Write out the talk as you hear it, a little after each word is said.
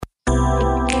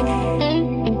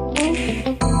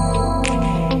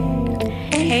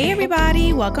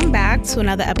welcome back to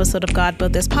another episode of God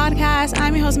Built This Podcast.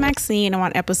 I'm your host, Maxine. I'm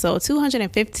on episode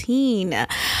 215.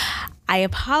 I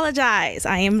apologize.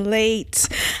 I am late.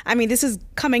 I mean, this is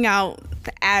coming out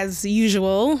as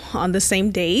usual on the same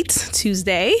date,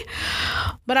 Tuesday,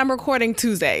 but I'm recording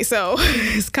Tuesday, so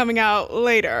it's coming out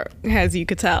later, as you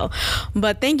could tell.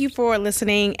 But thank you for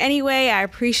listening. Anyway, I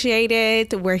appreciate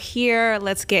it. We're here.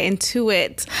 Let's get into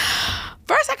it.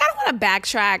 First, I kind of want to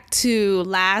backtrack to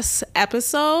last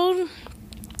episode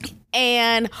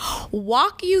and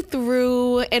walk you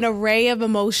through an array of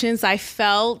emotions I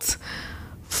felt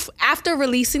after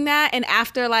releasing that and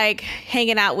after like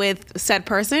hanging out with said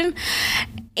person.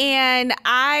 And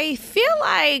I feel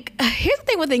like, here's the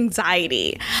thing with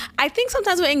anxiety. I think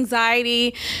sometimes with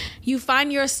anxiety, you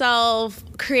find yourself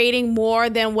creating more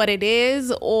than what it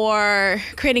is, or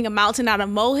creating a mountain out of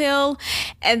a molehill.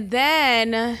 And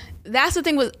then that's the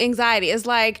thing with anxiety. It's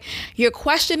like you're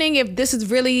questioning if this is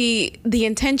really the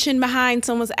intention behind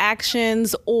someone's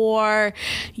actions, or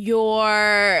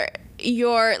you're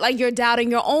doubting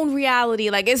your own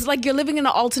reality. Like, it's like you're living in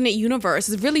an alternate universe.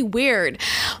 It's really weird.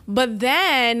 But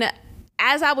then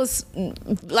as I was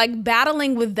like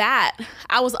battling with that,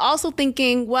 I was also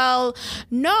thinking, well,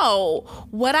 no,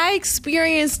 what I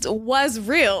experienced was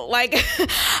real. Like,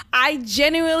 I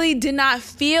genuinely did not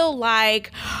feel like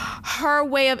her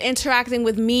way of interacting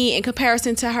with me in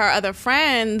comparison to her other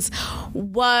friends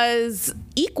was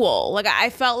equal. Like,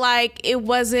 I felt like it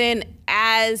wasn't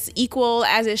as equal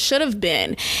as it should have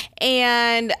been.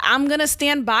 And I'm going to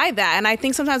stand by that. And I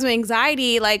think sometimes with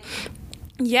anxiety, like,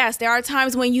 yes, there are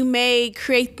times when you may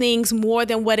create things more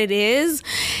than what it is.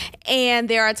 And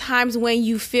there are times when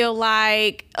you feel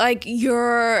like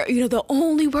you're, the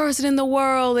only person in the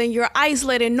world, and you're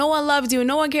isolated. No one loves you.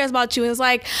 No one cares about you. And it's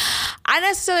like, I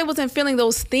necessarily wasn't feeling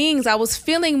those things. I was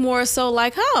feeling more so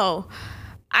like, oh,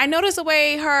 I notice the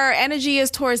way her energy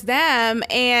is towards them.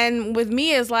 And with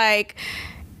me, it's like,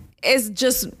 it's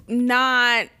just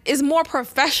not, it's more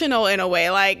professional in a way.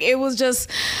 Like, it was just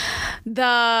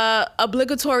the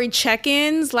obligatory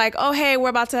check-ins, like, oh, hey, we're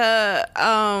about to,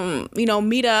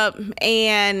 meet up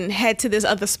and head to this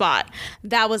other spot.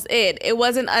 That was it. It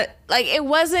wasn't it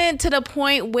wasn't to the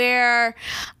point where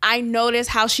I noticed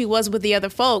how she was with the other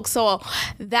folks. So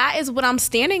that is what I'm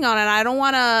standing on. And I don't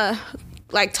want to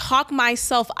talk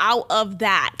myself out of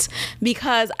that,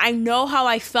 because I know how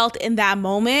I felt in that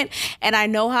moment, and I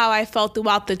know how I felt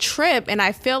throughout the trip. And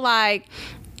I feel like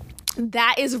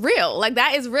that is real. Like,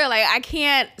 that is real. Like, I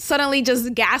can't suddenly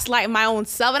just gaslight my own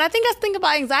self. And I think that's the thing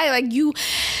about anxiety. Like, you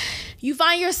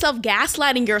find yourself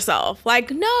gaslighting yourself.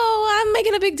 Like, no, I'm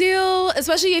making a big deal,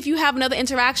 especially if you have another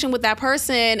interaction with that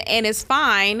person and it's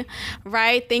fine,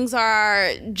 right? Things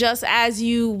are just as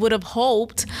you would have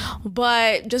hoped.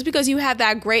 But just because you have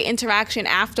that great interaction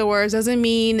afterwards doesn't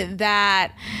mean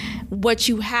that what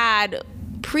you had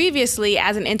previously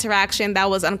as an interaction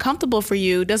that was uncomfortable for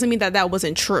you doesn't mean that that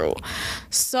wasn't true.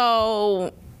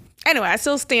 So anyway, I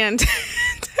still stand 10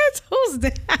 toes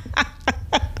down.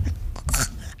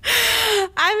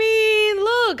 I mean,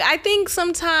 look, I think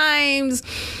sometimes,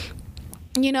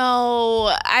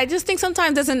 I just think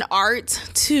sometimes there's an art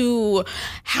to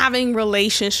having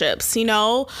relationships,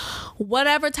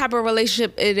 whatever type of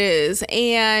relationship it is.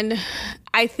 And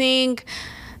I think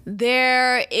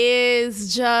there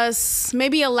is just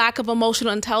maybe a lack of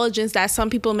emotional intelligence that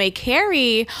some people may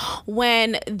carry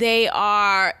when they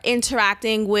are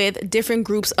interacting with different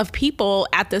groups of people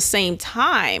at the same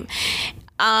time.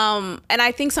 And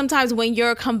I think sometimes when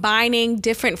you're combining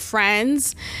different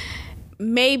friends,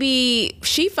 maybe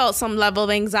she felt some level of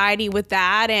anxiety with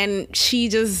that, and she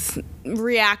just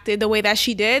reacted the way that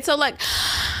she did. So we're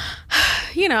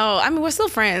still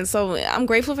friends, so I'm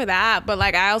grateful for that. But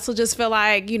I also just feel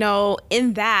like,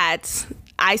 in that,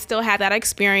 I still had that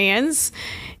experience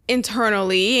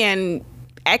internally and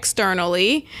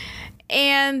externally.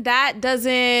 And that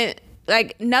doesn't,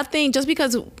 nothing, just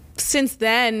because since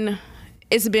then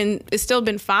it's still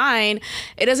been fine,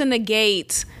 it doesn't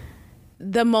negate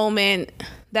the moment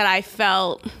that I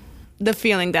felt, the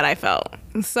feeling that I felt.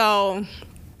 So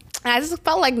I just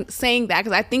felt like saying that,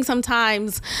 because I think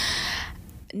sometimes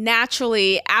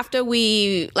naturally, after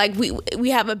we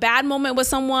have a bad moment with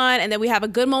someone and then we have a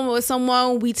good moment with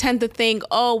someone, we tend to think,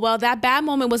 oh, well, that bad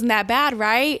moment wasn't that bad,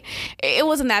 right? It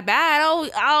wasn't that bad.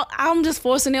 Oh, I'm just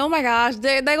forcing it. Oh my gosh,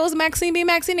 there goes Maxine being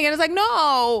Maxine again. It's like,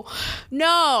 no.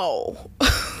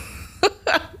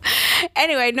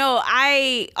 Anyway, no,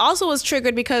 I also was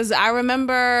triggered because I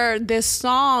remember this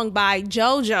song by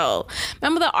JoJo.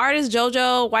 Remember the artist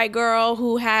JoJo, white girl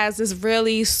who has this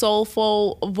really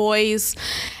soulful voice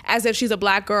as if she's a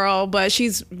black girl, but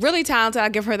she's really talented. I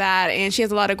give her that. And she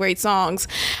has a lot of great songs.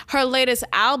 Her latest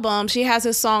album, she has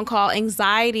a song called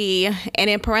Anxiety, and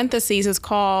in parentheses it's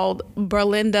called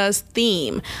Belinda's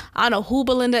Theme. I don't know who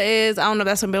Belinda is. I don't know if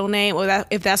that's her middle name or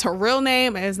if that's her real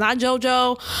name and it's not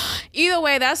JoJo. Either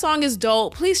way, that song is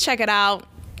dope. Please check it out.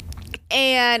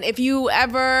 And if you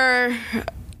ever,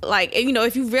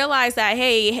 if you realize that,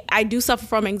 hey, I do suffer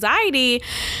from anxiety,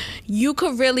 you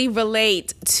could really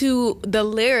relate to the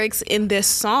lyrics in this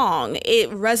song. It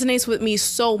resonates with me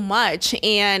so much.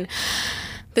 And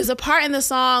there's a part in the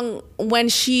song when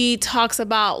she talks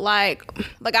about like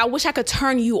I wish I could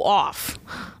turn you off.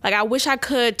 Like, I wish I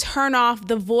could turn off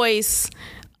the voice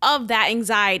of that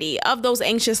anxiety, of those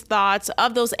anxious thoughts,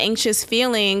 of those anxious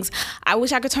feelings. I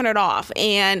wish I could turn it off.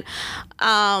 And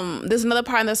there's another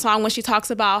part in the song when she talks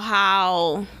about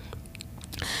how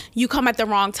you come at the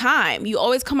wrong time. You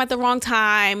always come at the wrong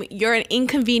time. You're an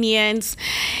inconvenience.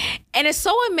 And it's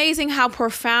so amazing how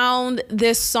profound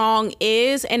this song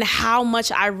is and how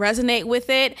much I resonate with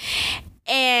it,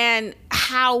 and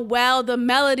how well the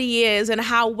melody is and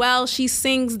how well she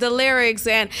sings the lyrics.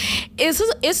 And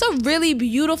it's a really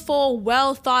beautiful,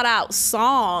 well thought out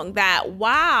song that,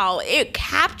 wow, it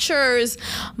captures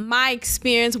my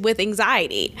experience with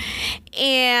anxiety.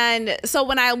 And so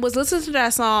when I was listening to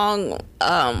that song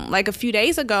a few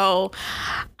days ago,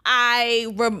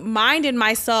 I reminded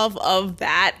myself of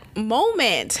that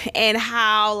moment and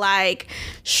how,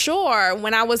 sure,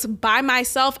 when I was by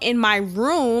myself in my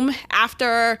room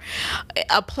after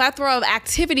a plethora of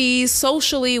activities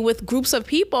socially with groups of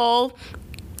people,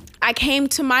 I came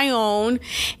to my own,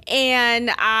 and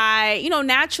I,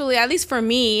 naturally, at least for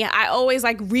me, I always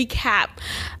recap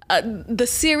the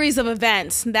series of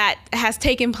events that has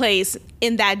taken place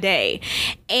in that day.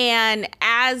 And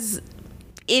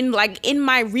in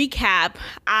my recap,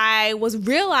 I was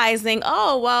realizing,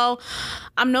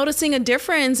 I'm noticing a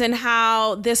difference in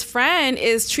how this friend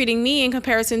is treating me in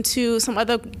comparison to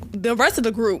the rest of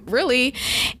the group, really.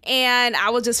 And I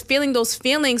was just feeling those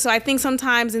feelings. So I think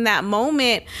sometimes in that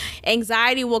moment,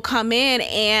 anxiety will come in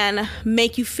and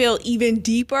make you feel even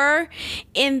deeper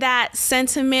in that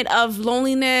sentiment of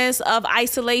loneliness, of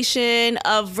isolation,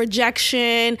 of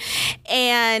rejection.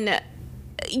 And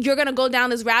you're going to go down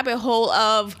this rabbit hole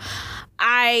of,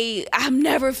 I'm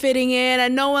never fitting in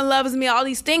and no one loves me, all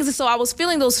these things. And so I was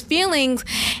feeling those feelings,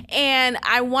 and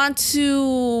I want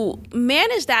to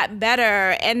manage that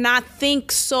better and not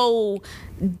think so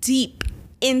deep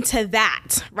into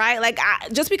that, right?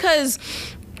 Just because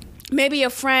maybe a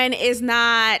friend is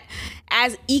not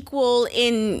as equal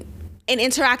in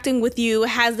interacting with you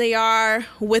as they are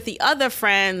with the other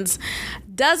friends,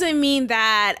 doesn't mean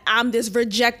that I'm this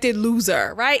rejected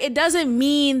loser, right? It doesn't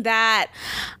mean that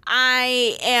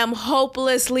I am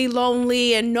hopelessly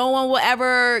lonely and no one will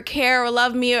ever care or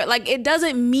love me. It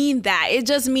doesn't mean that. It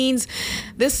just means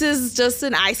this is just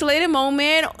an isolated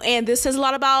moment, and this says a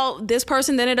lot about this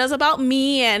person than it does about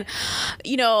me. And,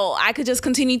 I could just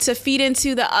continue to feed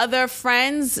into the other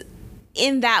friends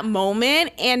in that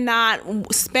moment and not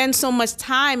spend so much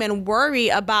time and worry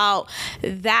about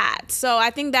that. So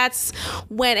I think that's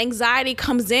when anxiety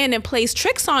comes in and plays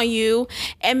tricks on you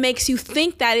and makes you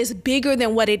think that it's bigger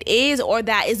than what it is, or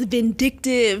that is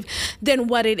vindictive than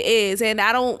what it is. And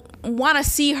I don't want to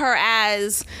see her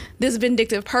as this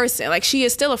vindictive person. She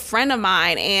is still a friend of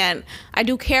mine, and I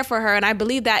do care for her, and I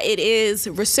believe that it is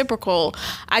reciprocal.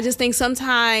 I just think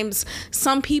sometimes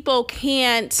some people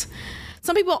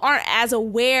aren't as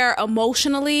aware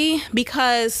emotionally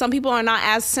because some people are not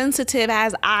as sensitive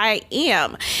as I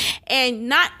am. And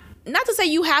not to say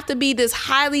you have to be this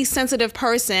highly sensitive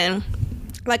person,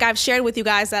 like I've shared with you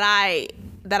guys that I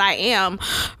am,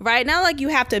 right? Not you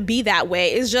have to be that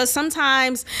way. It's just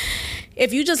sometimes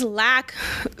if you just lack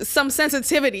some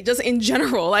sensitivity, just in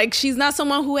general, she's not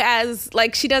someone who has,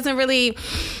 she doesn't really.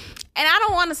 And I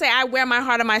don't want to say I wear my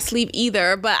heart on my sleeve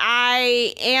either, but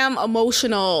I am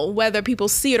emotional whether people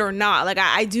see it or not.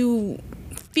 I do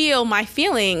feel my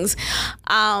feelings.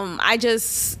 I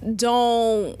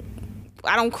don't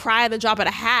cry at the drop of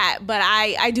a hat, but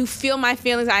I do feel my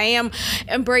feelings. I am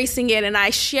embracing it, and I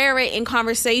share it in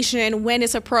conversation when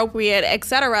it's appropriate,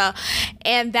 etc.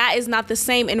 And that is not the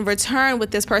same in return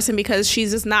with this person because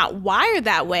she's just not wired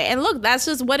that way. And look, that's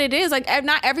just what it is.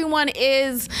 Not everyone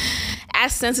is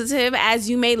as sensitive as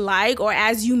you may like or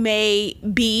as you may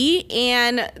be,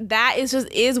 and that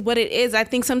is what it is. I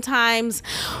think sometimes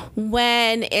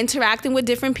when interacting with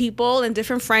different people and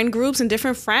different friend groups and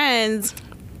different friends,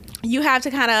 you have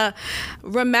to kind of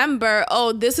remember,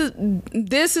 oh, this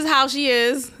is how she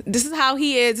is, this is how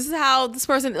he is, this is how this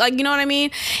person, like, you know what I mean,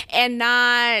 and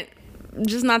not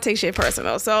take shit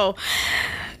personal. So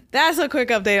that's a quick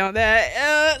update on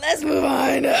that. Let's move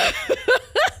on.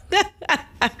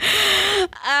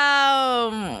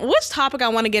 Which topic I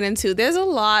want to get into? There's a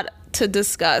lot to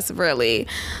discuss, really.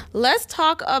 Let's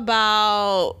talk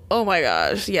about, oh my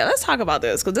gosh, yeah, let's talk about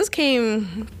this, because this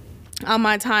came on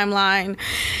my timeline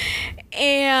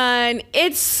and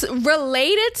it's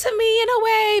related to me in a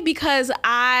way, because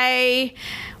I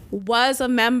was a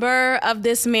member of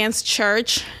this man's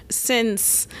church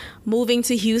since moving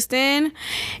to Houston,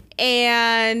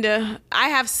 and I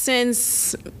have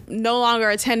since no longer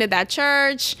attended that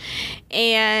church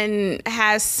and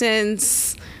has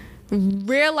since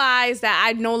realized that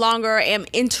I no longer am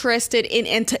interested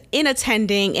in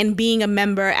attending and being a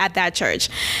member at that church.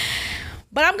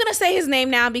 But I'm going to say his name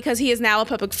now because he is now a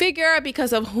public figure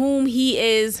because of whom he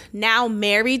is now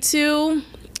married to.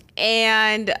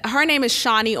 And her name is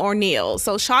Shaunie O'Neal.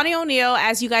 So Shaunie O'Neal,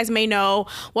 as you guys may know,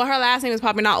 well, her last name is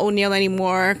probably not O'Neal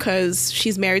anymore because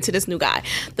she's married to this new guy,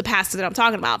 the pastor that I'm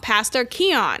talking about, Pastor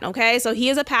Keon. Okay, so he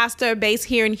is a pastor based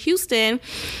here in Houston,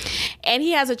 and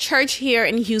he has a church here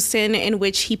in Houston in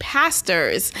which he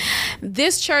pastors.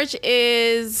 This church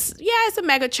is, it's a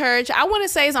mega church. I want to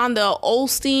say it's on the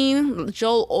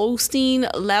Joel Osteen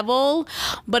level,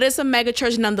 but it's a mega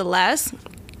church nonetheless.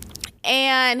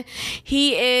 And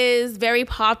he is very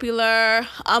popular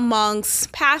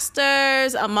amongst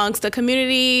pastors, amongst the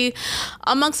community,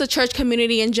 amongst the church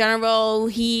community in general.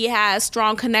 He has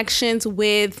strong connections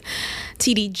with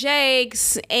T.D.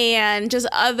 Jakes and just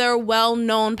other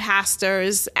well-known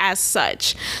pastors as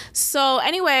such. So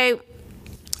anyway,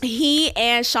 he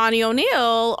and Shaunie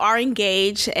O'Neal are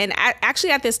engaged, and actually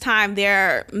at this time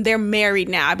they're married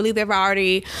now. I believe they've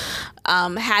already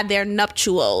had their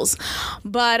nuptials,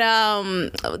 but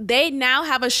they now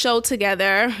have a show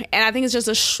together, and I think it's just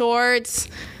a short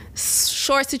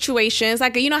situation. It's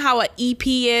like, you know how an EP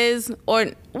is,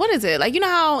 or what is it? Like, you know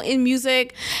how in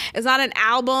music it's not an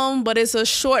album, but it's a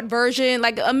short version,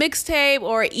 like a mixtape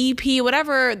or EP,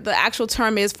 whatever the actual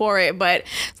term is for it, but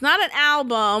it's not an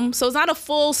album, so it's not a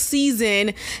full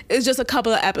season, it's just a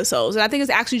couple of episodes. And I think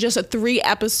it's actually just a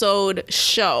 3-episode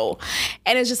show,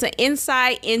 and it's just an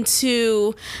insight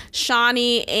into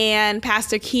Shaunie and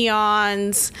Pastor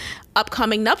Keon's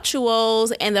upcoming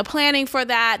nuptials and the planning for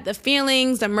that, the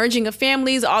feelings, the merging of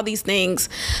families, all these things.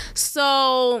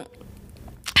 So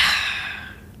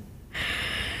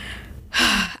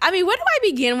I mean, where do I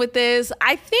begin with this?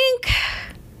 I think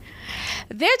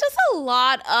there's just a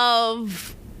lot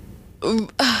of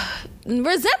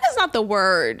resentment's not the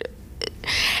word.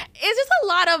 It's just a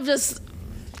lot of just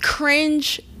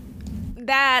cringe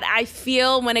that I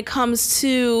feel when it comes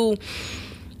to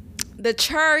the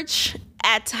church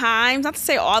at times, not to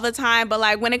say all the time, but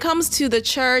like when it comes to the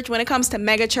church, when it comes to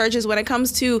mega churches, when it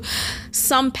comes to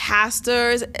some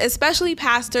pastors, especially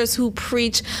pastors who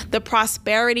preach the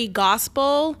prosperity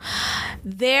gospel,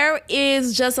 there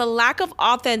is just a lack of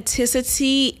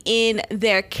authenticity in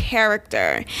their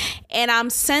character. And I'm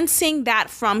sensing that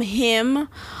from him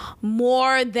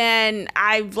more than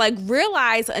I've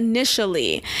realized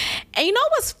initially. And you know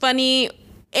what's funny?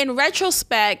 In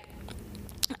retrospect,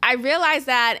 I realized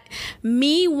that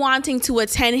me wanting to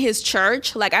attend his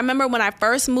church, I remember when I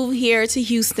first moved here to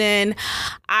Houston,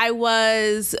 I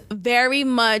was very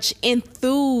much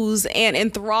enthused and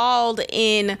enthralled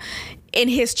in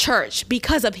his church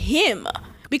because of him.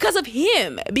 Because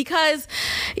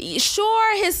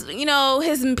sure, his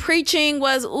preaching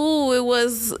was, it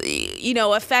was,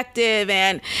 effective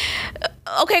and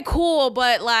okay, cool.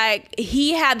 But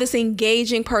he had this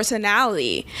engaging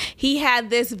personality. He had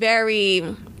this very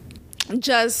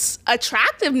just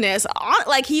attractiveness.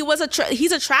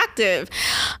 He's attractive.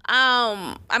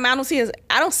 I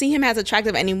don't see him as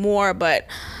attractive anymore, but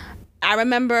I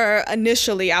remember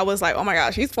initially I was like, oh my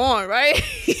gosh, he's foreign, right?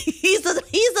 he's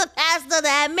a pastor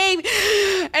that maybe.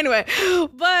 Anyway,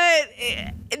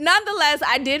 but nonetheless,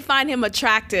 I did find him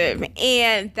attractive,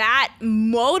 and that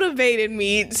motivated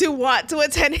me to want to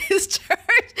attend his church.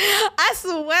 I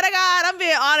swear to God, I'm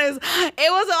being honest.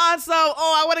 It wasn't on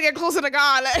I want to get closer to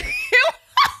God.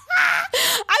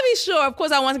 I mean, sure, of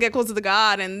course I wanted to get closer to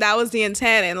God, and that was the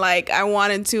intent, and I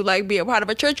wanted to be a part of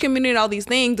a church community and all these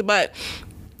things, but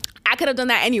I could have done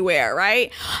that anywhere,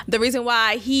 right? The reason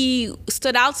why he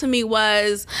stood out to me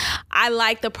was I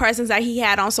liked the presence that he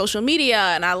had on social media,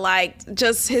 and I liked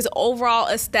just his overall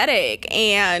aesthetic.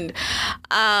 And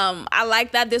I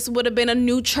like that this would have been a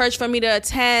new church for me to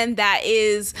attend that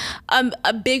is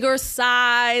a bigger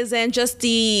size, and just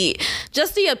the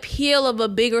appeal of a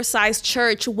bigger size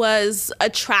church was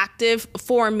attractive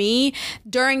for me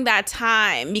during that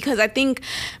time, because I think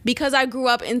because I grew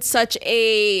up in such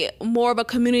a more of a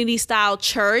community style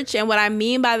church. And what I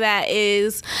mean by that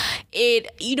is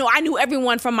I knew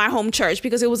everyone from my home church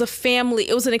because it was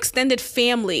an extended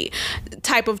family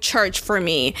type of church for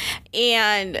me.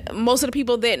 And most of the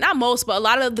people there, not most, but a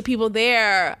lot of the people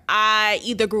there I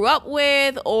either grew up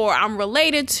with or I'm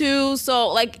related to. So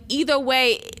like either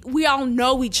way, we all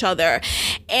know each other,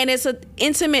 and it's an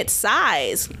intimate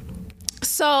size.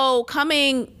 So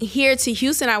coming here to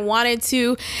Houston, I wanted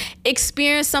to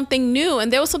experience something new.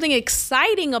 And there was something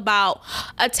exciting about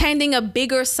attending a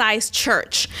bigger size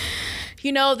church.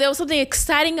 There was something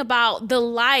exciting about the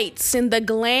lights and the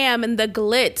glam and the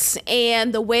glitz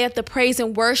and the way that the praise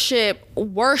and worship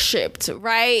worshipped,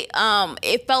 right?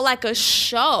 It felt like a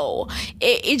show.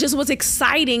 It just was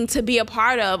exciting to be a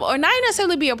part of, or not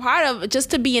necessarily be a part of,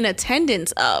 just to be in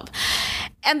attendance of.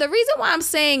 And the reason why I'm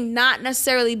saying not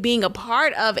necessarily being a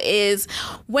part of is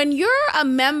when you're a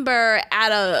member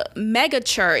at a mega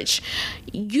church,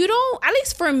 you don't, at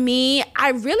least for me, I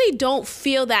really don't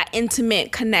feel that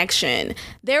intimate connection.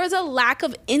 There is a lack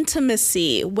of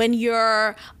intimacy when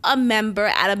you're a member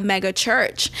at a mega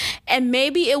church. And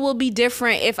maybe it will be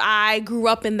different if I grew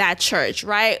up in that church,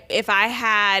 right? If I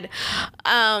had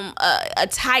a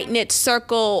tight-knit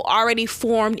circle already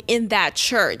formed in that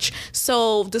church.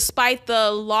 So despite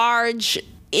the large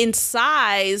in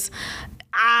size,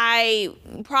 I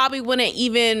probably wouldn't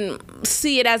even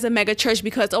see it as a mega church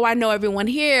because, I know everyone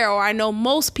here, or I know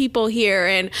most people here,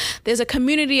 and there's a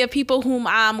community of people whom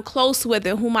I'm close with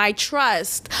and whom I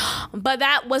trust. But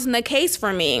that wasn't the case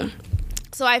for me.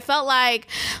 So I felt like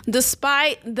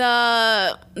despite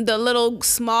the little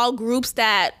small groups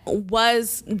that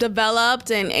was developed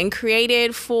and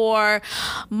created for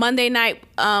Monday night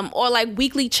or like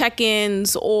weekly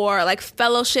check-ins or like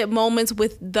fellowship moments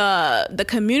with the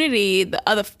community, the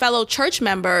other fellow church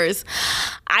members,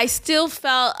 I still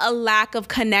felt a lack of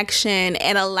connection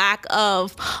and a lack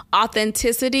of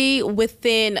authenticity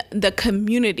within the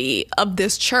community of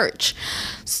this church.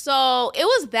 So it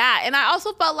was that. And I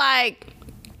also felt like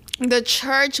the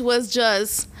church was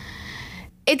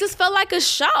it just felt like a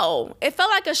show. It felt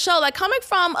like a show. Like coming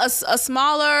from a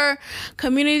smaller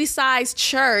community-sized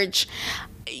church,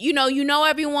 you know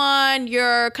everyone,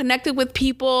 you're connected with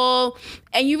people,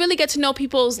 and you really get to know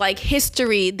people's like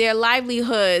history, their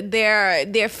livelihood,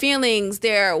 their feelings,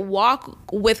 their walk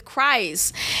with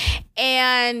Christ.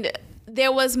 And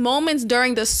there was moments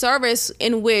during the service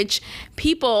in which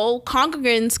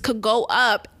congregants could go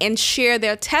up and share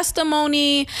their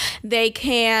testimony. They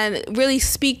can really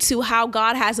speak to how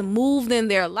God has moved in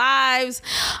their lives.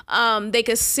 They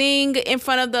could sing in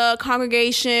front of the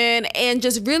congregation and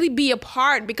just really be a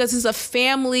part, because it's a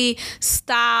family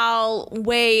style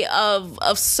way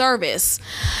of service.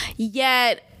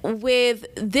 Yet with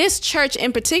this church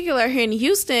in particular here in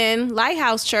Houston,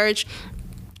 Lighthouse Church,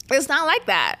 it's not like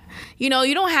that. You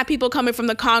don't have people coming from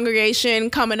the congregation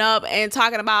coming up and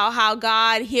talking about how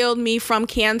God healed me from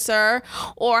cancer,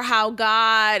 or how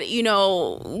God,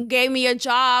 gave me a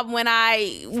job when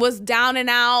I was down and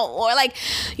out, or like,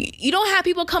 you don't have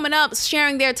people coming up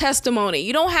sharing their testimony.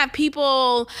 You don't have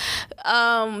people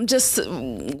just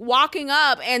walking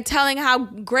up and telling how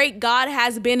great God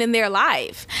has been in their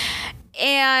life.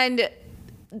 And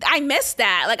I missed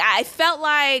that. Like, I felt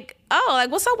like,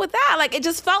 what's up with that? Like, it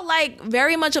just felt like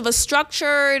very much of a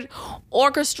structured,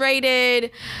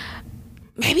 orchestrated,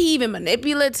 maybe even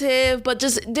manipulative, but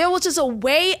there was just a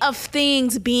way of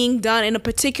things being done in a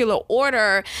particular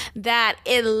order that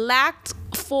it lacked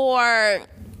for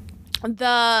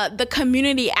the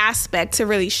community aspect to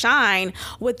really shine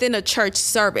within a church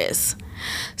service.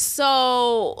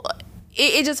 So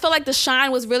it just felt like the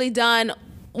shine was really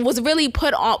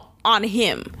put on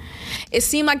him. It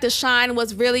seemed like the shine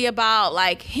was really about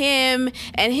like him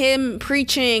and him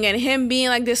preaching and him being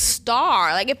like this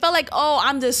star. Like it felt like,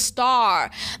 I'm this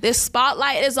star. This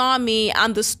spotlight is on me.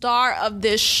 I'm the star of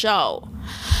this show.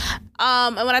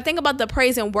 And when I think about the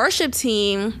praise and worship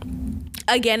team,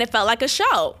 again, it felt like a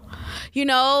show.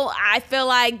 I feel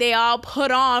like they all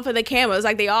put on for the cameras,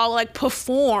 like they all like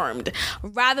performed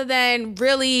rather than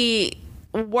really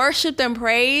worshiped and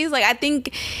praised. Like I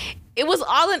think it was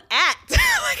all an act. Like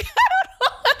I don't know.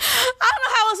 I don't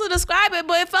know how else to describe it,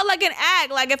 but it felt like an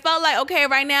act. Like, it felt like, okay,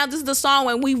 right now this is the song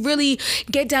when we really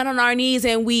get down on our knees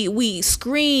and we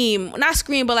scream, not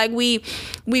scream, but like we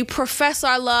profess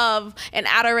our love and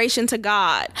adoration to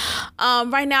God.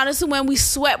 Right now, this is when we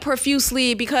sweat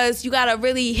profusely because you gotta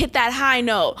really hit that high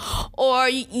note, or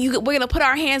we're gonna put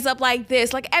our hands up like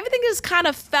this. Like, everything just kind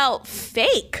of felt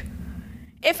fake.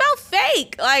 It felt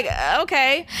fake. Like,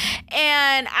 okay.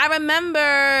 And I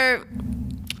remember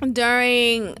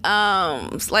during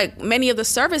like many of the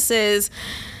services,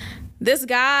 this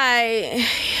guy,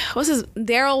 what's his,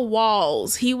 Daryl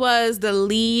Walls, he was the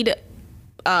lead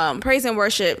praise and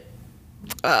worship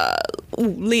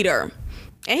leader,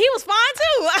 and he was fine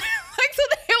too. Like, so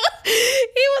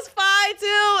he was fine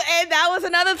too, and that was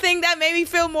another thing that made me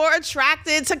feel more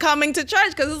attracted to coming to church,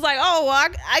 because it's like, oh, well,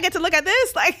 I get to look at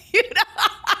this, like, you know.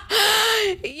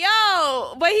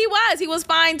 Yo, but he was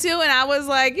fine too, and I was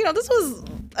like, you know, this was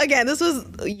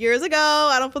years ago.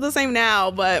 I don't feel the same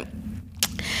now, but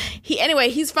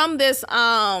he's from this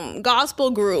gospel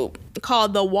group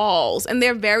called The Walls, and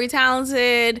they're very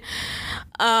talented.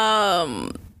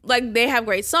 Like, they have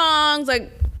great songs.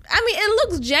 Like, I mean, it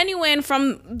looks genuine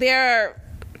from their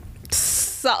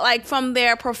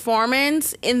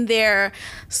performance in their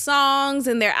songs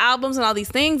and their albums and all these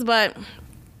things, but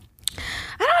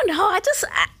I don't know.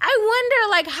 I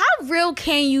wonder, like, how real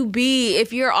can you be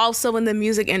if you're also in the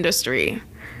music industry,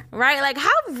 right? Like, how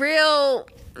real,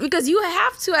 because you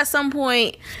have to at some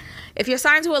point, if you're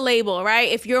signed to a label, right?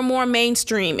 If you're more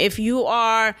mainstream, if you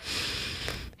are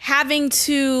having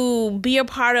to be a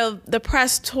part of the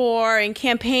press tour and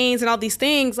campaigns and all these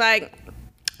things, like,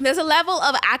 there's a level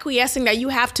of acquiescing that you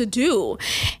have to do.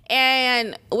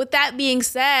 And with that being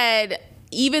said,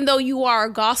 even though you are a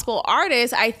gospel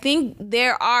artist, I think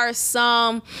there are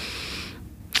some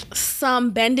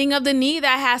bending of the knee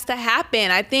that has to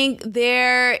happen. I think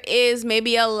there is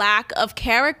maybe a lack of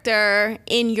character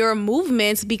in your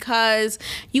movements because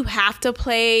you have to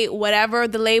play whatever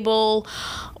the label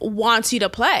wants you to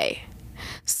play.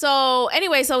 So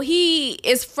anyway, so he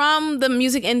is from the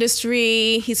music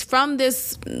industry. He's from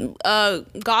this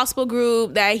gospel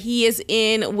group that he is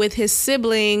in with his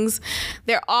siblings.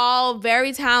 They're all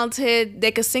very talented.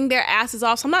 They could sing their asses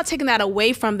off. So I'm not taking that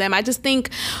away from them. I just think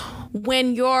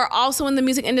when you're also in the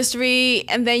music industry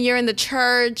and then you're in the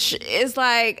church, it's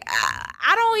like,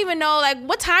 I don't even know, like,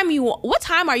 what time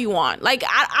are you on? Like,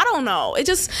 I don't know. It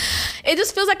just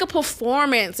feels like a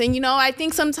performance. And, you know, I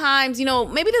think sometimes, you know,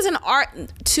 maybe there's an art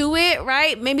to it,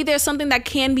 right? Maybe there's something that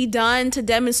can be done to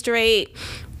demonstrate,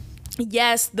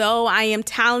 yes, though I am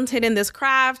talented in this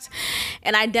craft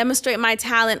and I demonstrate my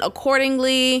talent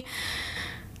accordingly,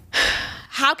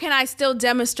 how can I still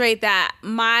demonstrate that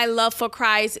my love for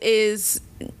Christ is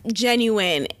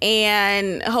genuine,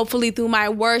 and hopefully through my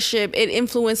worship it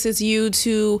influences you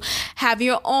to have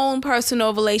your own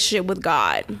personal relationship with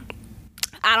God?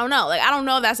 I don't know. Like, I don't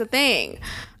know if that's a thing.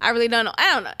 I really don't know.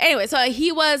 I don't know. Anyway, so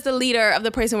he was the leader of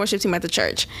the praise and worship team at the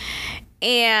church,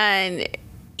 and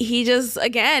he just,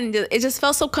 again, it just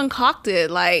felt so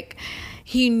concocted. Like,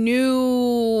 he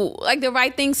knew, like, the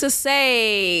right things to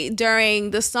say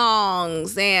during the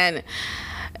songs, and,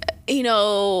 you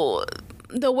know,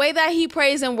 the way that he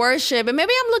prays and worship. And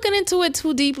maybe I'm looking into it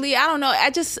too deeply. I don't know. I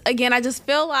just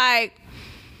feel like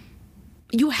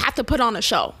you have to put on a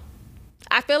show.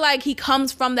 I feel like he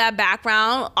comes from that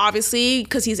background, obviously,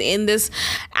 because he's in this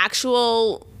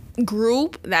actual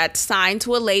group that's signed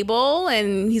to a label,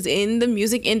 and he's in the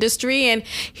music industry, and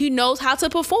he knows how to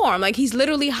perform. Like, he's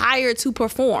literally hired to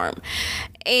perform.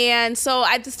 And so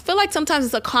I just feel like sometimes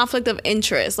it's a conflict of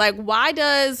interest. Like, why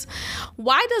does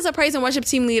a praise and worship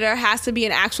team leader has to be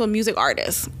an actual music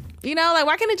artist? You know, like,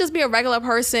 why can't it just be a regular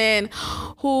person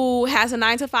who has a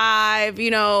 9-to-5,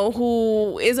 you know,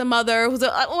 who is a mother, who's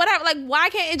a whatever? Like, why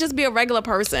can't it just be a regular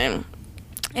person?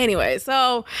 Anyway,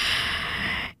 so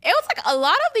it was like a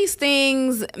lot of these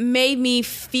things made me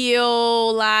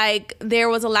feel like there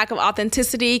was a lack of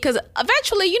authenticity, because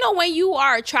eventually, you know, when you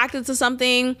are attracted to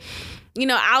something, you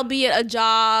know, albeit a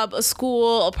job, a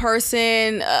school, a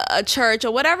person, a church,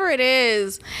 or whatever it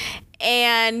is,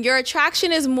 and your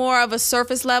attraction is more of a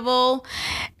surface level,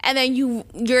 and then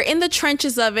you're in the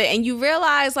trenches of it, and you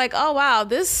realize, like, oh wow,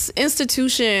 this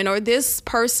institution or this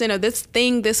person or this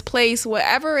thing, this place,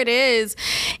 whatever it is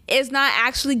not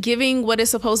actually giving what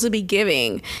it's supposed to be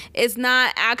giving. It's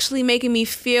not actually making me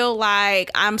feel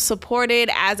like I'm supported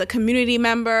as a community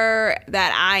member,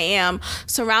 that I am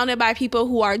surrounded by people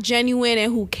who are genuine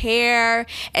and who care.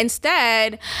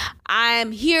 Instead,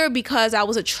 I'm here because I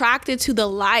was attracted to the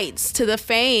lights, to the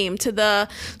fame, to the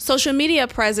social media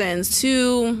presence,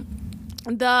 to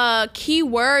the key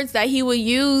words that he would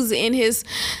use in his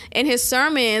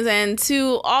sermons, and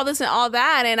to all this and all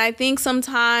that. And I think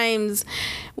sometimes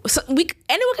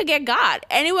anyone could get God.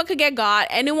 Anyone could get God.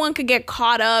 Anyone could get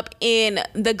caught up in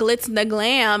the glitz and the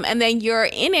glam, and then you're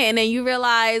in it, and then you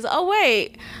realize, oh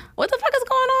wait, what the fuck is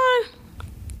going on?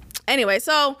 Anyway,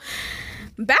 so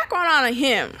background on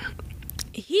him.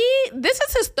 This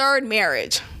is his third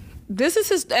marriage. This is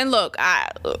his, and look,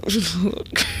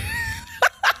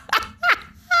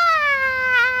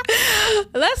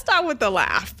 let's start with the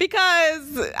laugh,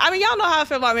 because I mean, y'all know how I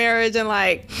feel about marriage and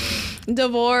like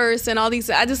divorce and all these.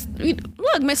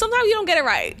 Look, man, sometimes you don't get it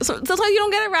right. Sometimes you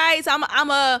don't get it right. So I'm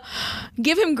a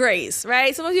give him grace,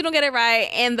 right? Sometimes you don't get it right.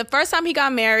 And the first time he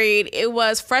got married, it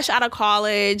was fresh out of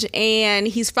college, and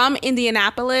he's from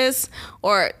Indianapolis,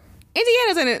 or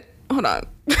Indiana's in it. Hold on.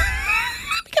 Let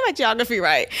me get my geography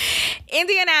right.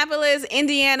 Indianapolis,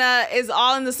 Indiana is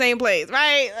all in the same place,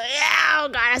 right? Oh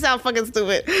God, that sounds fucking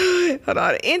stupid. Hold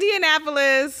on.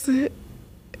 Indianapolis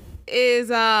is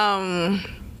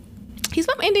he's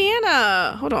from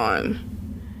Indiana. Hold on.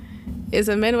 It's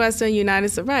a Midwestern United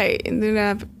States, right?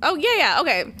 Oh yeah,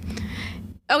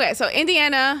 okay. So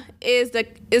Indiana is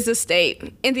the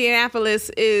state. Indianapolis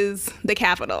is the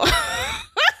capital.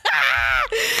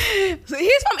 So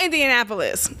he's from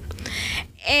Indianapolis,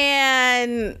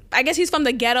 and I guess he's from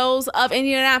the ghettos of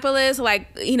Indianapolis, like,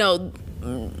 you know,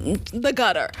 the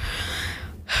gutter,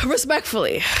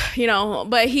 respectfully, you know.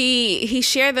 But he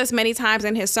shared this many times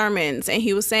in his sermons, and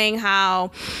he was saying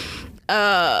how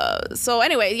so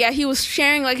anyway, yeah, he was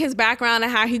sharing like his background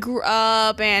and how he grew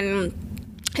up, and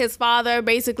his father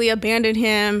basically abandoned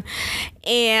him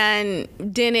and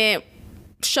didn't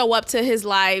show up to his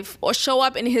life or show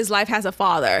up in his life as a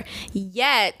father.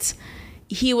 Yet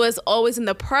he was always in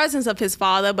the presence of his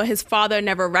father, but his father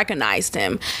never recognized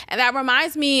him. And that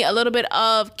reminds me a little bit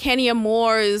of Kenya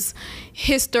Moore's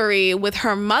history with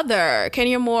her mother.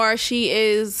 Kenya Moore, she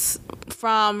is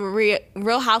from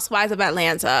Real Housewives of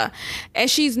Atlanta, and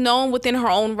she's known within her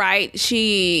own right.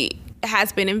 She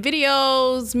has been in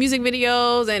videos, music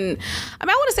videos, and I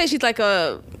mean, I want to say she's like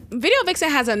a video vixen.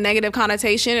 Has a negative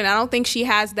connotation, and I don't think she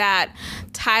has that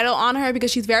title on her, because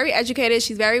she's very educated,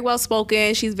 she's very well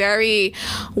spoken, she's very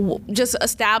just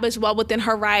established well within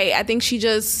her right. I think she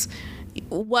just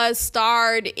was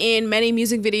starred in many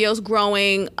music videos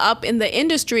growing up in the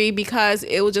industry because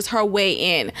it was just her way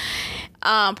in.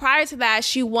 Prior to that,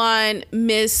 she won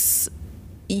Miss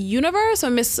Universe or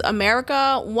Miss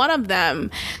America, one of them.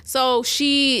 So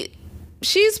she's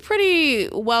pretty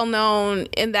well known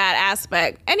in that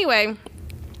aspect. Anyway,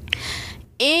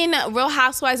 in Real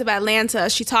Housewives of Atlanta,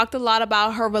 she talked a lot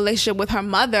about her relationship with her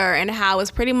mother and how it's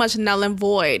pretty much null and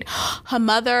void. Her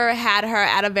mother had her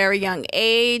at a very young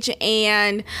age,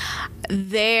 and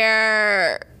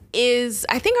there is,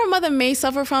 I think her mother may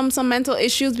suffer from some mental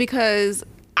issues, because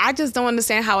I just don't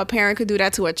understand how a parent could do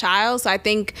that to a child. So I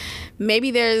think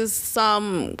maybe there's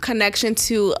some connection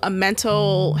to a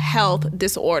mental health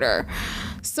disorder.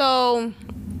 So,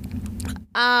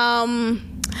 I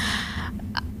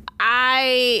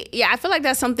feel like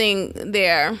that's something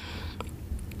there.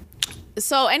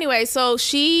 So anyway, so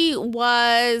she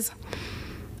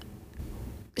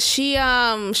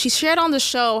shared on the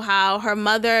show how her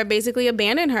mother basically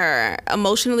abandoned her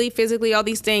emotionally, physically, all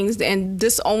these things, and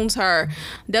disowns her,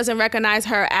 doesn't recognize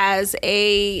her as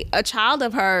a child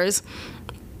of hers.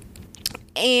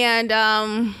 And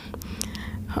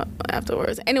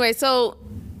afterwards, anyway, so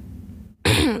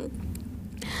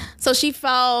so she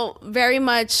felt very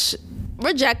much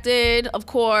rejected, of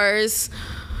course,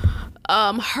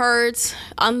 hurt,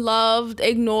 unloved,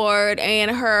 ignored, and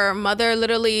her mother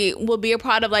literally will be a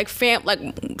part of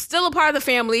still a part of the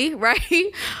family,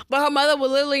 right? But her mother will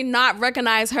literally not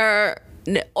recognize her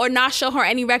or not show her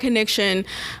any recognition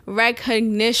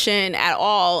at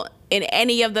all in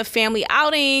any of the family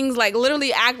outings, like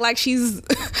literally act like she's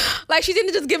like she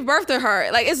didn't just give birth to her.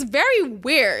 Like, it's very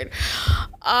weird.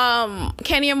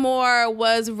 Kenya Moore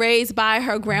was raised by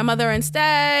her grandmother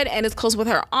instead and is close with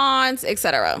her aunts,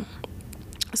 etc.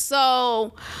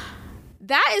 So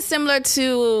that is similar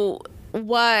to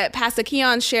what Pastor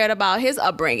Keon shared about his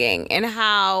upbringing and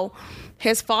how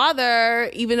his father,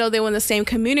 even though they were in the same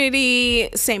community,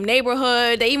 same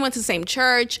neighborhood, they even went to the same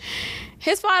church,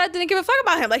 his father didn't give a fuck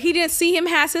about him. Like, he didn't see him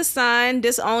as his son,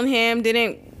 disowned him,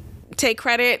 didn't take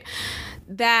credit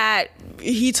that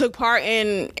he took part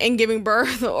in giving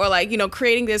birth or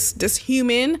creating this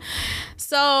human.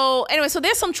 So anyway, so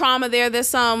there's some trauma there. There's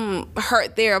some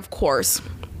hurt there, of course.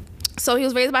 So he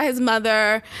was raised by his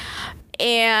mother,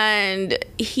 and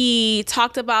he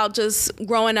talked about just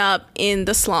growing up in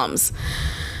the slums.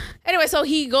 Anyway, so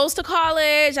he goes to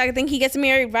college. I think he gets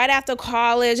married right after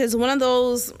college. It's one of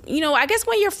those, I guess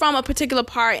when you're from a particular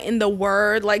part in the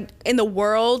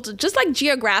world, just like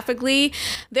geographically,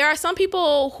 there are some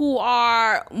people who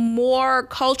are more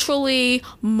culturally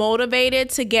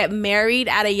motivated to get married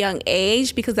at a young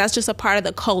age because that's just a part of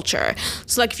the culture.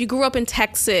 So like if you grew up in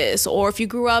Texas or if you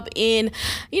grew up in,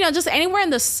 just anywhere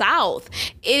in the South,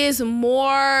 it is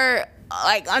more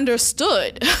like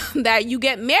understood that you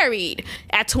get married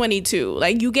at 22.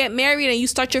 Like you get married and you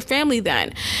start your family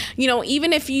then.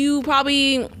 Even if you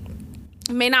probably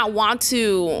may not want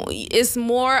to, it's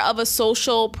more of a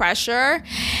social pressure.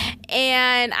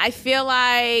 And I feel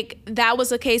like that was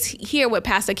the case here with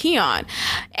Pastor Keon.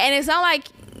 And it's not like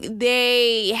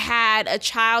they had a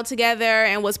child together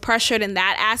and was pressured in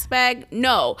that aspect.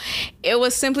 No, it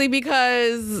was simply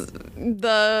because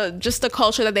the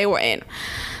culture that they were in.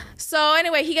 So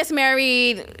anyway, he gets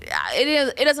married.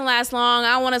 It doesn't last long.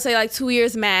 I want to say like 2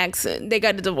 years max. They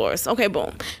got a divorce. Okay,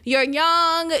 boom. You're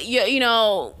young.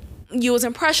 You was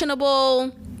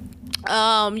impressionable.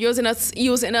 You was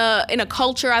in a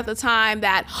culture at the time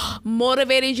that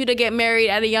motivated you to get married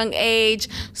at a young age.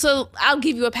 So I'll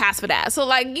give you a pass for that. So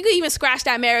like you could even scratch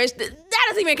that marriage. That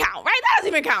doesn't even count, right? That doesn't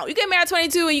even count. You get married at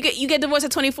 22 and you get divorced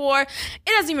at 24. It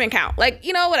doesn't even count. Like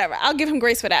whatever. I'll give him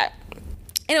grace for that.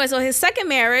 Anyway, so his second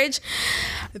marriage,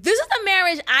 this is the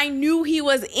marriage I knew he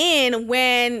was in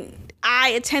when I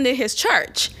attended his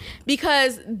church,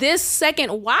 because this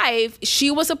second wife,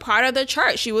 she was a part of the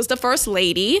church. She was the first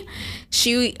lady.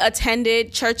 She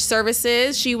attended church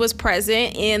services. She was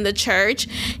present in the church.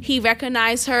 He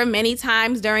recognized her many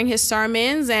times during his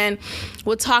sermons and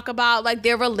would talk about like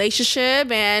their relationship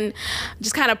and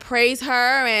just kind of praise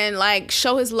her and like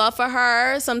show his love for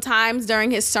her sometimes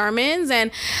during his sermons. And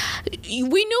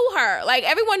we knew her, like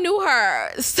everyone knew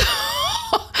her.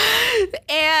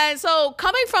 And so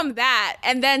coming from that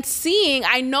and then seeing,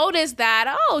 I noticed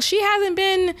that, she hasn't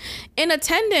been in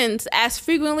attendance as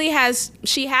frequently as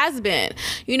she has been.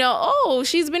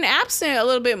 She's been absent a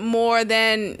little bit more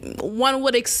than one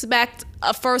would expect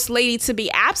a first lady to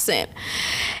be absent.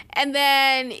 And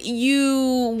then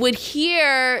you would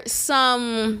hear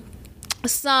some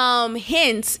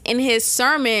hints in his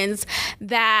sermons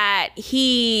that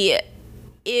he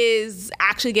is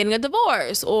actually getting a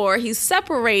divorce or he's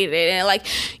separated, and like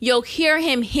you'll hear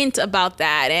him hint about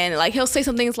that, and like he'll say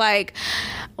some things like,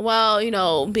 well,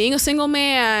 being a single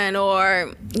man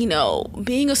or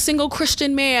being a single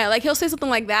Christian man, like he'll say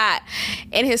something like that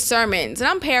in his sermons. And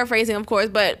I'm paraphrasing, of course,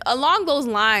 but along those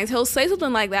lines, he'll say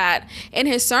something like that in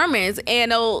his sermons,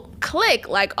 and it'll click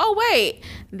like, oh wait,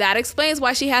 that explains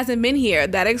why she hasn't been here.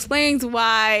 That explains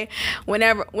why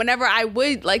whenever I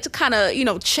would like to kind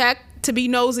of check, to be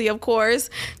nosy, of course,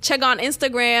 check on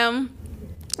Instagram,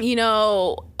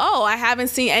 I haven't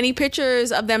seen any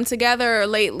pictures of them together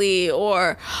lately,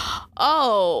 or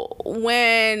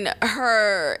when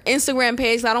her Instagram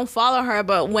page, I don't follow her,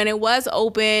 but when it was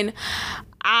open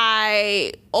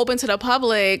to the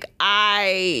public,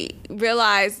 I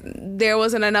realized there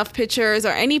wasn't enough pictures or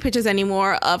any pictures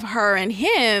anymore of her and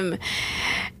him.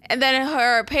 And then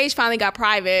her page finally got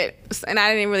private, and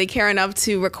I didn't really care enough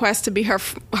to request to be her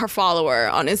follower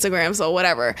on Instagram, so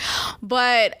whatever.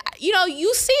 But,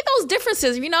 you see those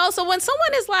differences, so when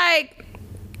someone is like,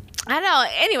 I don't know.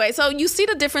 Anyway, so you see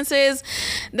the differences,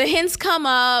 the hints come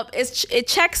up, it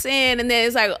checks in, and then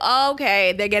it's like,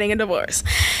 okay, they're getting a divorce.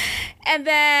 And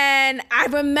then I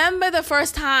remember the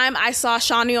first time I saw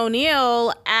Shaunie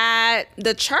O'Neal at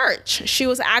the church. She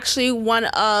was actually one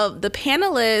of the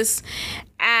panelists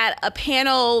at a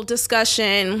panel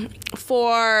discussion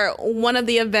for one of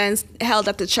the events held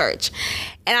at the church.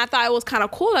 And I thought it was kind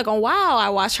of cool. Like, oh, wow, I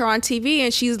watched her on TV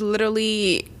and she's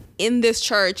literally in this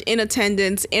church, in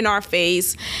attendance, in our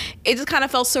face. It just kind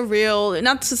of felt surreal.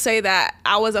 Not to say that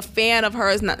I was a fan of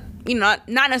hers, not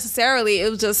necessarily. It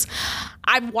was just,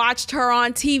 I've watched her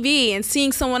on TV, and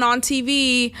seeing someone on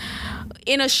TV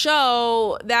in a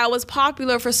show that was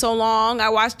popular for so long. I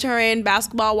watched her in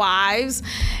Basketball Wives,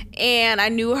 and I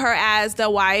knew her as the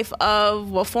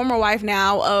former wife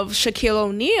now of Shaquille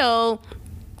O'Neal.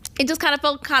 It just kind of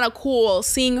felt kind of cool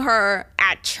seeing her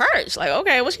at church. Like,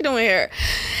 okay, what's she doing here?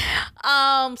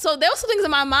 So there was some things in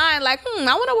my mind like, I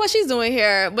wonder what she's doing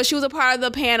here. But she was a part of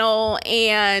the panel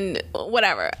and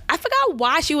whatever. I forgot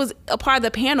why she was a part of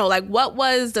the panel. Like, what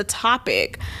was the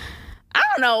topic? I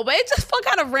don't know, but it just felt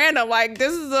kind of random. Like,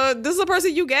 this is a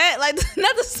person you get. Like,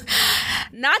 not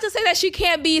to say that she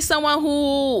can't be someone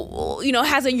who,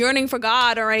 has a yearning for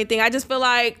God or anything. I just feel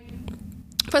like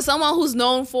for someone who's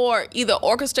known for either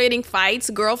orchestrating fights,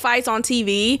 girl fights on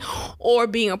TV, or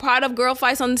being a part of girl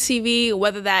fights on TV,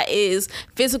 whether that is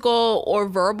physical or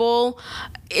verbal,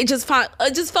 it just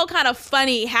felt kind of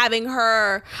funny having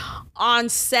her on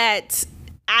set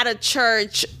at a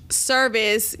church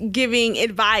service giving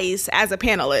advice as a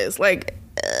panelist. Like,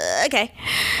 okay.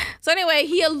 So anyway,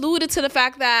 he alluded to the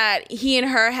fact that he and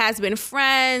her have been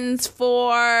friends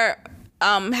for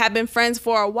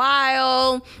a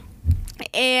while.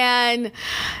 And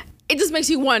it just makes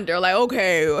you wonder, like,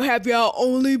 okay, have y'all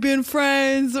only been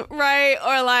friends, right?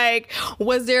 Or like,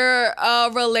 was there a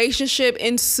relationship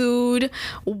ensued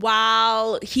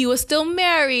while he was still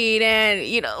married?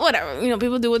 And, whatever,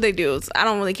 people do what they do. So I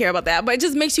don't really care about that. But it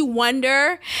just makes you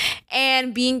wonder.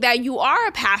 And being that you are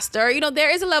a pastor, there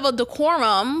is a level of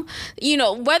decorum,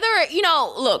 whether,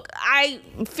 look, I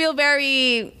feel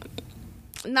very,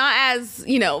 not as,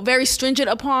 very stringent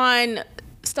upon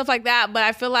stuff like that, but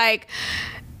I feel like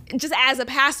just as a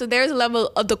pastor, there's a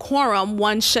level of decorum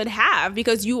one should have,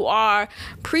 because you are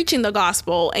preaching the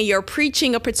gospel and you're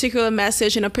preaching a particular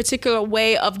message and a particular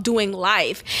way of doing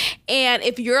life. And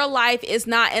if your life is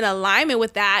not in alignment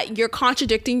with that, you're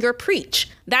contradicting your preach.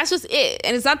 That's just it.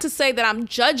 And it's not to say that I'm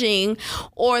judging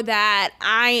or that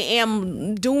I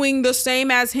am doing the same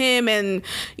as him and,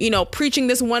 preaching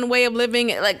this one way of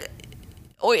living,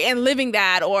 and living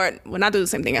that, or not do the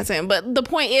same thing as him. But the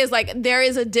point is, there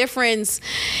is a difference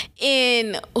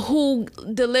in who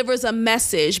delivers a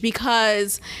message,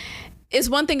 because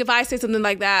it's one thing if I say something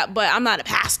like that, but I'm not a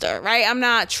pastor, right? I'm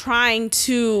not trying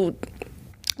to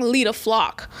lead a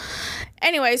flock.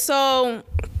 Anyway, so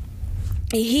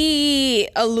he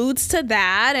alludes to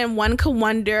that, and one could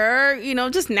wonder,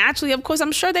 just naturally, of course,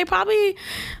 I'm sure they probably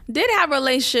did have a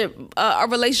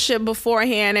relationship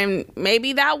beforehand, and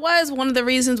maybe that was one of the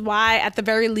reasons why, at the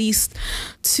very least,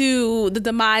 to the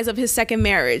demise of his second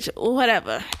marriage,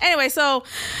 whatever. Anyway, so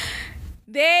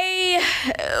they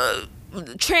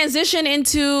transition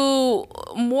into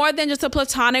more than just a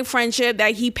platonic friendship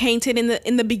that he painted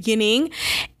in the beginning,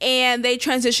 and they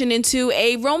transition into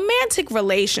a romantic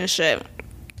relationship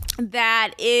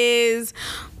that is,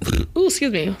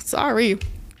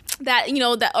 that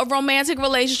a romantic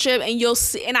relationship, and you'll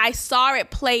see, and I saw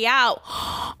it play out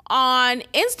on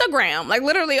Instagram,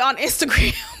 literally on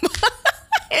Instagram.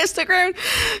 Instagram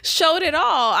showed it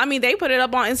all. I mean, they put it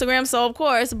up on Instagram, so of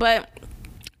course, but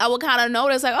I would kind of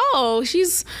notice,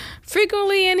 she's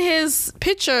frequently in his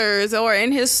pictures or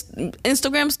in his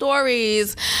Instagram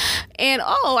stories. And,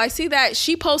 I see that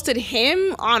she posted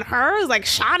him on hers.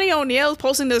 Shaunie O'Neal's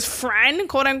posting this friend,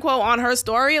 quote unquote, on her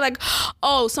story.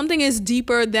 Something is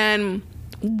deeper than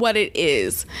what it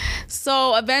is.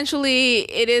 So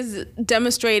eventually it is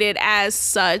demonstrated as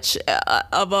such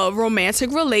of a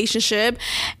romantic relationship.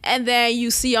 And then you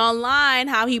see online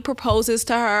how he proposes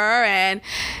to her, and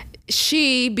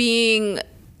she being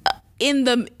in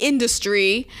the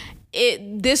industry,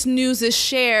 this news is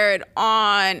shared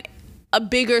on a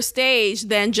bigger stage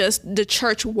than just the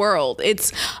church world.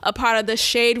 It's a part of the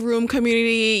Shade Room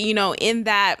community, in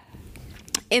that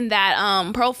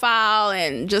profile,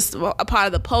 and just a part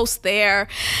of the post there.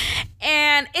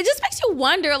 And it just makes you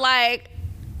wonder,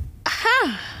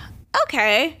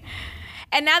 okay.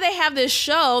 And now they have this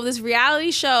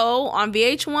reality show on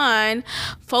VH1,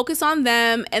 focus on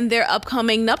them and their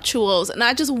upcoming nuptials. And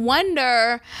I just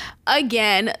wonder,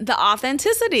 again, the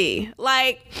authenticity.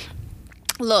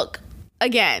 Look,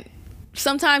 again,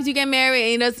 sometimes you get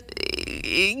married and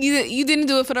you didn't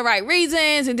do it for the right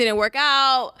reasons, it didn't work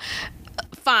out.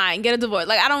 Fine, get a divorce.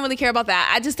 I don't really care about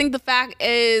that. I just think the fact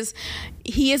is,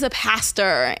 he is a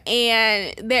pastor,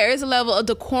 and there is a level of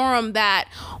decorum that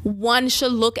one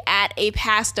should look at a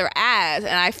pastor as.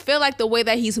 And I feel like the way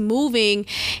that he's moving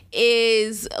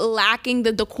is lacking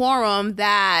the decorum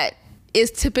that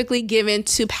is typically given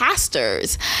to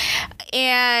pastors.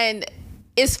 And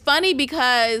it's funny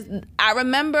because I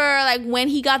remember when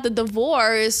he got the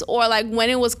divorce, or when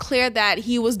it was clear that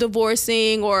he was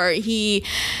divorcing or he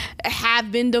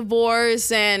had been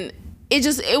divorced, and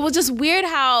it was just weird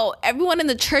how everyone in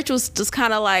the church was just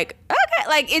kind of okay,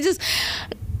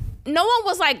 no one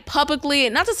was publicly,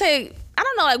 not to say, I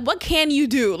don't know, what can you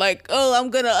do? I'm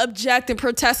gonna object and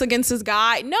protest against this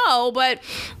guy. No, but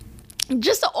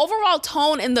just the overall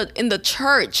tone in the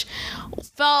church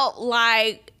felt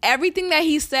like everything that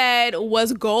he said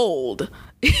was gold.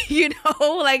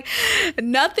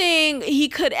 Nothing he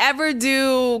could ever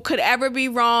do could ever be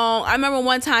wrong. I remember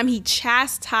one time he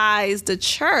chastised the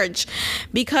church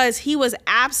because he was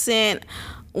absent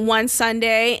one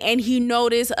Sunday and he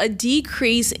noticed a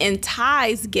decrease in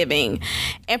tithes giving.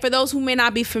 And for those who may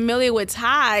not be familiar with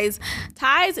tithes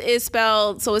is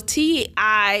spelled, so it's Tithes.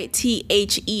 I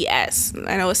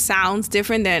know it sounds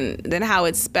different than how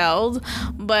it's spelled,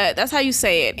 but that's how you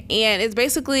say it. And it's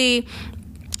basically,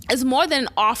 it's more than an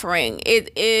offering.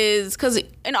 It is, because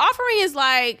an offering is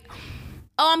like,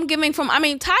 I'm giving from,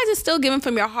 tithes is still given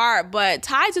from your heart, but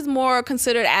tithes is more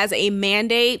considered as a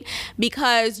mandate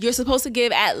because you're supposed to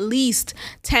give at least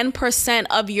 10%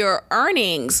 of your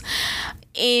earnings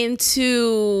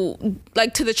into,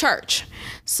 like, to the church.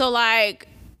 So, like,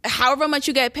 however much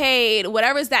you get paid,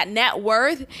 whatever is that net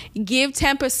worth, give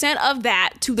 10% of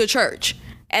that to the church.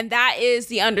 And that is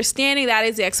the understanding, that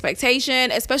is the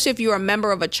expectation, especially if you're a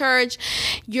member of a church.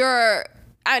 You're,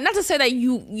 not to say that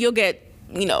you'll get,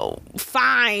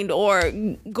 fined or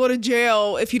go to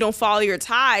jail if you don't follow your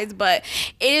tithes, but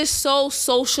it is so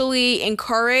socially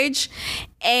encouraged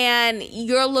and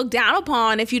you're looked down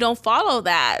upon if you don't follow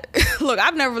that. Look,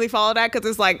 I've never really followed that because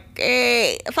it's like,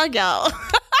 hey, fuck y'all.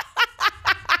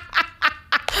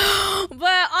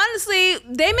 But honestly,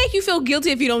 they make you feel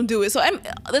guilty if you don't do it. So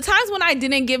the times when I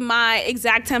didn't give my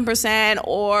exact 10%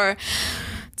 or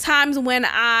times when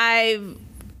I've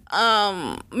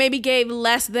maybe gave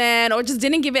less than or just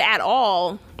didn't give it at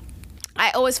all,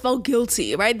 I always felt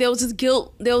guilty, right? There was this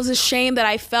guilt, there was this shame that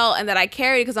I felt and that I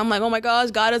carried because I'm like, oh my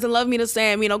gosh, God doesn't love me the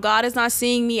same. God is not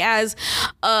seeing me as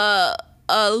a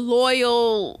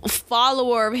loyal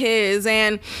follower of his.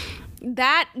 And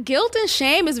that guilt and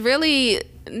shame is really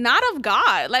not of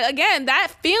God. Like, again,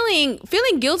 that feeling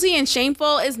guilty and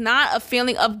shameful is not a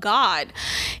feeling of God.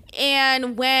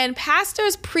 And when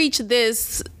pastors preach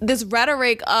this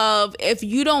rhetoric of, if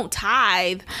you don't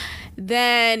tithe,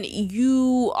 then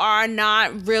you are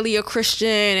not really a Christian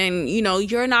and,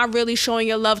 you're not really showing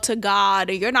your love to God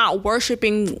or you're not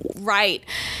worshiping right.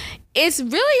 It's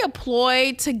really a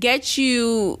ploy to guilt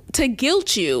you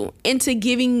into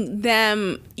giving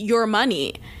them your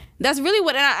money. That's really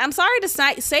what, and I'm sorry to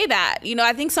say that.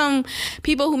 I think some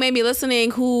people who may be listening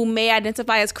who may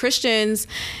identify as Christians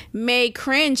may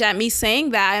cringe at me saying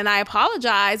that, and I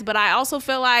apologize, but I also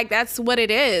feel like that's what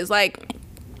it is. Like,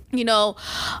 and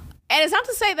it's not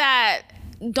to say that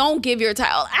don't give your tithe.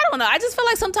 I don't know. I just feel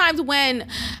like sometimes when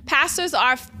pastors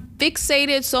are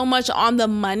fixated so much on the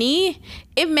money,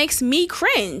 it makes me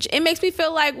cringe. It makes me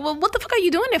feel like, well, what the fuck are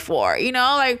you doing it for? It's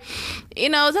not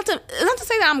to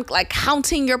say that I'm like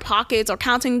counting your pockets or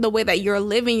counting the way that you're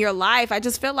living your life. I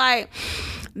just feel like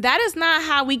that is not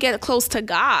how we get close to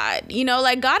God.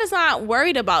 God is not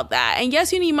worried about that. And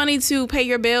yes, you need money to pay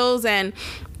your bills and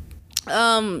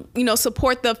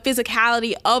support the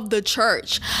physicality of the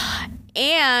church.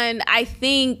 And I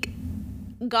think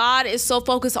God is so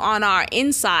focused on our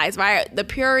insides, right? The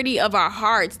purity of our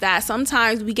hearts, that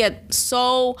sometimes we get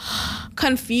so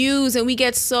confused and we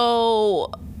get so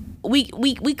we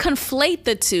conflate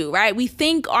the two, right? We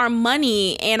think our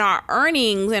money and our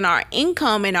earnings and our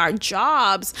income and our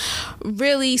jobs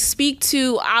really speak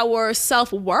to our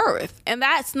self-worth, and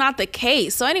that's not the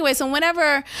case. So anyway, so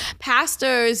whenever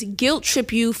pastors guilt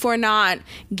trip you for not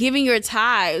giving your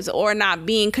tithes or not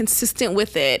being consistent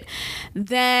with it,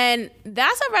 then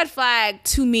that's a red flag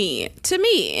to me.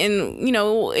 And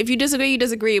if you disagree, you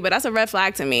disagree, but that's a red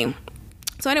flag to me.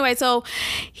 So anyway, so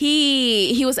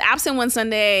he was absent one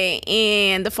Sunday,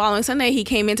 and the following Sunday he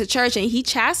came into church and he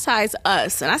chastised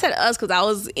us. And I said us because I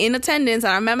was in attendance,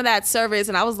 and I remember that service,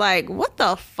 and I was like, what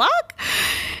the fuck?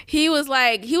 He was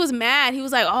mad. He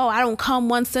was like, oh, I don't come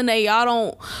one Sunday.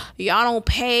 Y'all don't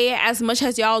pay as much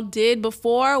as y'all did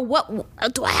before.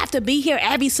 What do I have to be here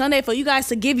every Sunday for you guys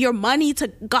to give your money to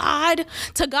God?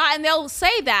 And they'll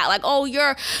say that like, oh,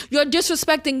 you're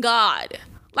disrespecting God.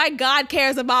 Like God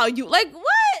cares about you. Like what?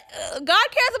 God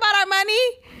cares about our money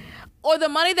or the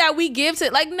money that we give to,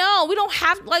 like, no, we don't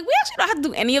have, like, we actually don't have to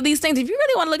do any of these things. If you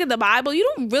really want to look at the Bible, you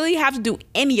don't really have to do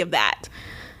any of that.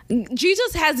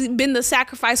 Jesus has been the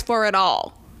sacrifice for it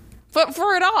all,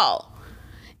 for it all.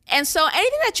 And so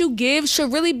anything that you give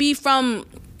should really be from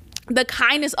the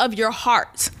kindness of your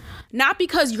heart, not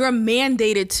because you're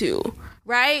mandated to,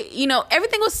 right?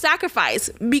 Everything was sacrificed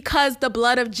because the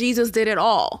blood of Jesus did it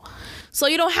all. So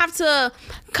you don't have to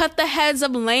cut the heads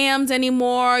of lambs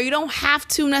anymore. You don't have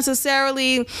to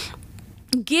necessarily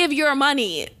give your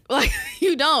money. Like,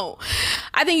 you don't.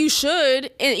 I think you should,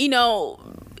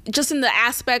 just in the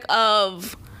aspect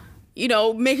of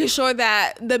making sure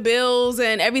that the bills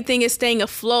and everything is staying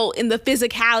afloat in the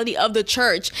physicality of the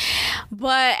church.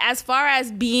 But as far as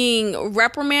being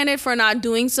reprimanded for not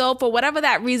doing so, for whatever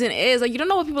that reason is, like, you don't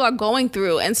know what people are going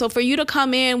through. And so for you to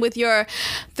come in with your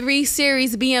 3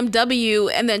 Series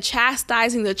BMW and then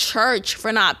chastising the church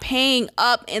for not paying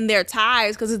up in their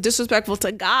tithes because it's disrespectful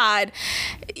to God.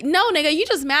 No, nigga, you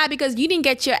just mad because you didn't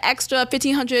get your extra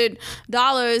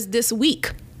 $1,500 this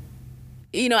week.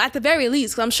 At the very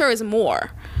least, because I'm sure it's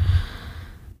more.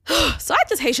 So I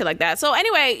just hate shit like that. So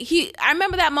anyway, I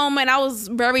remember that moment. I was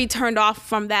very turned off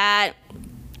from that.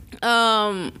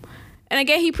 And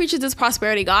again, he preaches this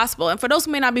prosperity gospel. And for those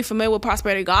who may not be familiar with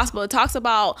prosperity gospel, it talks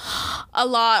about a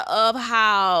lot of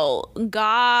how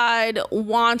God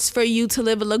wants for you to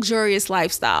live a luxurious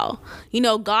lifestyle.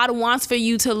 God wants for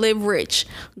you to live rich.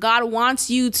 God wants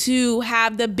you to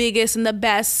have the biggest and the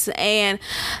best and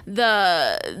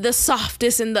the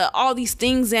softest and all these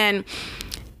things. And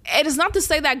it is not to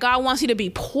say that God wants you to be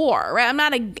poor, right? I'm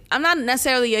not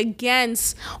necessarily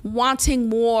against wanting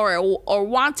more or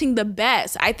wanting the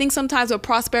best. I think sometimes with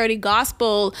prosperity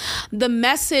gospel, the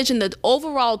message and the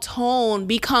overall tone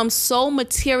becomes so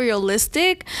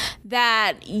materialistic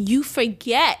that you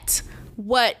forget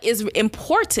what is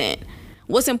important.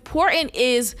 What's important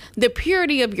is the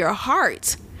purity of your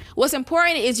heart. What's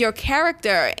important is your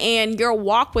character and your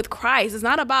walk with Christ. It's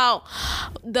not about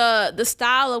the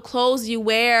style of clothes you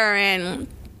wear and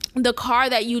the car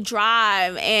that you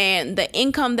drive and the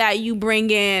income that you bring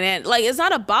in. And it's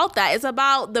not about that. It's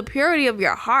about the purity of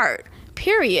your heart,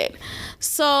 period.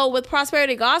 So with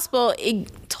prosperity gospel, it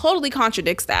totally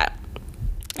contradicts that.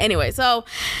 Anyway, so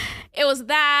it was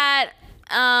that.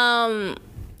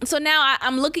 So now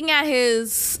I'm looking at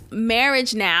his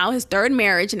marriage now, his 3rd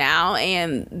marriage now,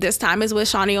 and this time is with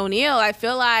Shaunie O'Neal. I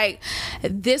feel like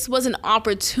this was an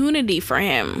opportunity for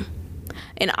him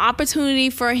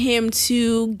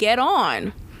to get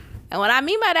on. And what I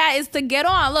mean by that is to get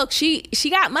on. Look, she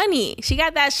got money. She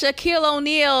got that Shaquille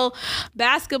O'Neal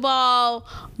basketball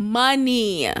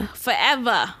money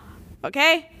forever,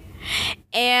 okay?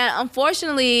 And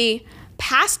unfortunately,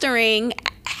 pastoring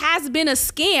has been a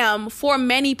scam for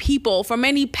many people, for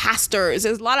many pastors.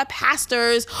 There's a lot of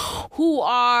pastors who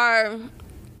are,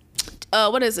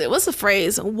 what's the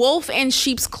phrase? Wolf in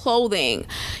sheep's clothing,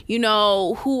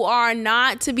 who are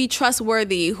not to be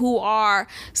trustworthy, who are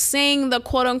saying the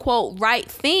quote unquote right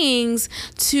things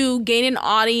to gain an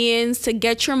audience, to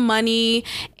get your money.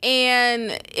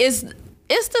 And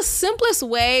it's the simplest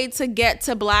way to get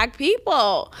to Black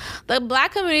people. The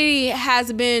Black community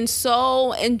has been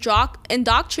so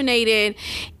indoctrinated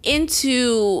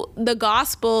into the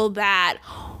gospel that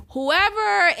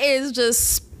whoever is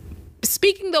just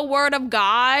speaking the word of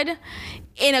God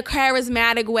in a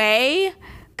charismatic way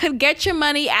could get your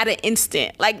money at an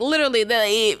instant. Like literally,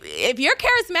 if you're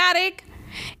charismatic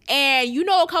and you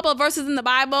know a couple of verses in the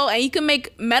Bible and you can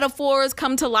make metaphors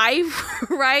come to life,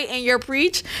 right, in your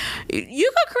preach, you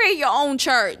could create your own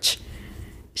church.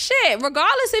 Shit,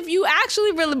 regardless if you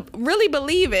actually really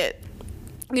believe it,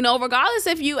 regardless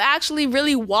if you actually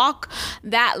really walk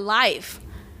that life,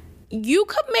 you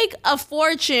could make a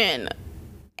fortune.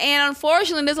 And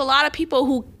unfortunately, there's a lot of people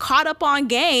who caught up on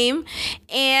game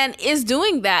and is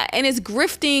doing that and is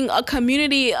grifting a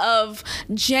community of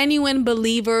genuine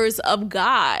believers of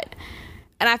God.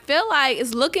 And I feel like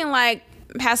it's looking like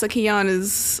Pastor Keon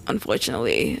is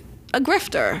unfortunately a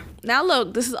grifter. Now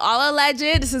look, this is all alleged.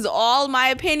 This is all my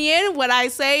opinion. What I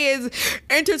say is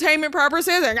entertainment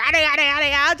purposes and yada, yada, yada,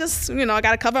 yada. Just, I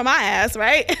got to cover my ass,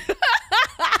 right?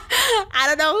 I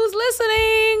don't know who's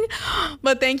listening,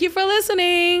 but thank you for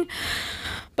listening.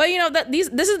 But this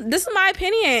is my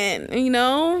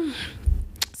opinion,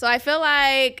 So I feel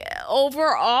like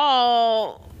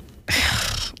overall,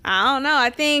 I don't know.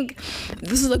 I think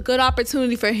this is a good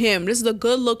opportunity for him. This is a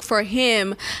good look for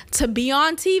him to be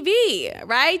on TV,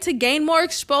 right? To gain more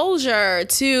exposure,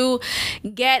 to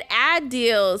get ad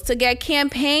deals, to get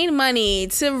campaign money,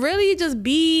 to really just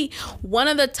be one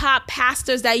of the top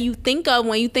pastors that you think of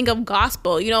when you think of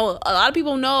gospel. A lot of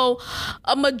people know,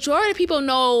 a majority of people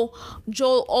know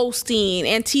Joel Osteen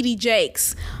and T.D.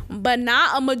 Jakes, but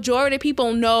not a majority of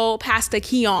people know Pastor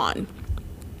Keon.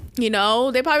 They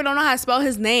probably don't know how to spell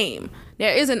his name.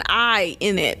 There is an I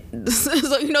in it. So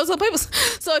if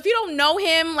you don't know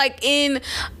him,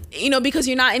 because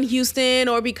you're not in Houston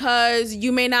or because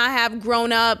you may not have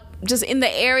grown up just in the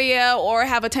area or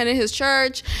have attended his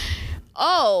church,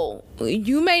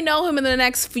 you may know him in the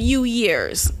next few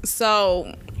years.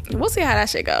 So we'll see how that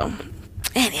shit go.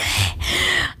 Anyway,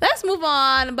 let's move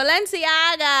on.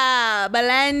 Balenciaga.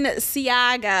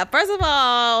 First of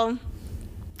all,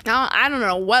 I don't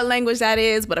know what language that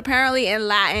is, but apparently in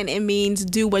Latin it means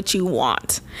do what you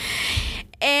want.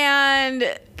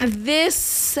 And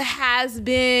this has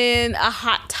been a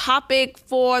hot topic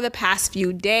for the past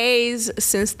few days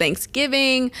since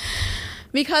Thanksgiving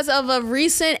because of a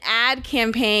recent ad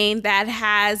campaign that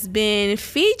has been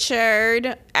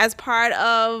featured as part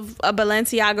of a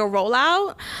Balenciaga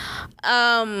rollout.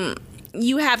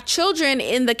 You have children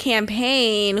in the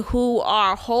campaign who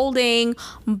are holding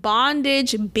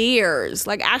bondage bears,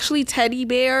 like actually teddy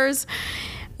bears,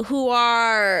 who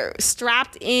are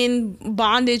strapped in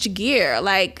bondage gear,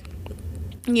 like,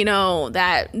 you know,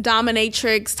 that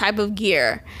dominatrix type of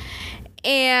gear.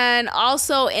 And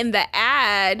also in the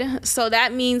ad, so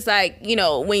that means, like, you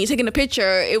know, when you're taking a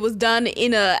picture, it was done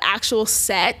in a actual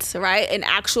set, right? An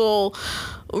actual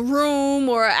room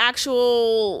or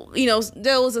actual, you know,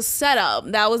 there was a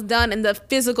setup that was done in the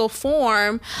physical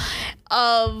form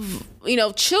of, you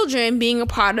know, children being a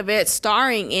part of it,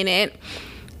 starring in it.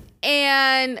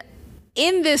 And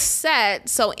in this set,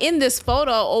 so in this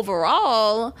photo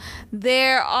overall,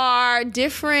 there are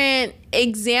different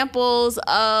examples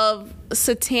of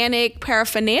satanic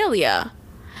paraphernalia.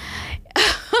 And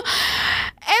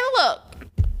look,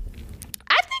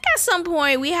 I think at some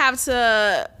point we have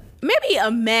to maybe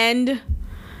amend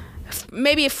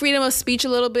maybe a freedom of speech a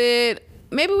little bit.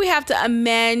 Maybe we have to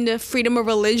amend freedom of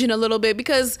religion a little bit,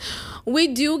 because we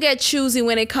do get choosy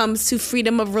when it comes to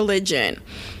freedom of religion.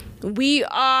 We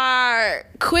are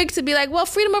quick to be like, well,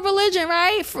 freedom of religion,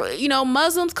 right? You know,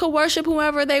 Muslims could worship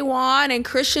whomever they want, and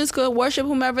Christians could worship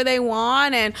whomever they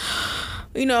want, and,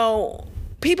 you know,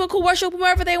 people could worship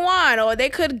whomever they want, or they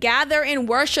could gather and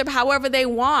worship however they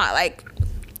want. Like,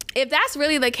 if that's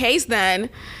really the case, then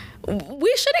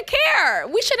we shouldn't care.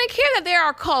 We shouldn't care that there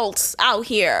are cults out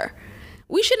here.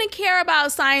 We shouldn't care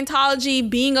about Scientology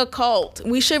being a cult.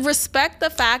 We should respect the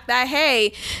fact that,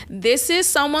 hey, this is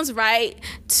someone's right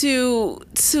to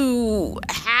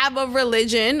have a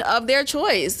religion of their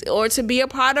choice, or to be a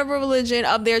part of a religion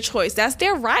of their choice. That's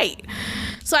their right.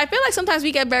 So I feel like sometimes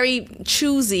we get very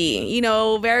choosy, you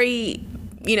know, very,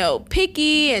 you know,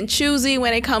 picky and choosy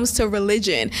when it comes to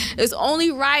religion. It's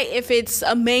only right if it's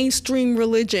a mainstream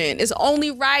religion. It's only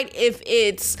right if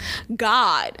it's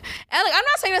God. And like, I'm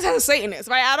not saying this as a Satanist,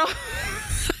 right?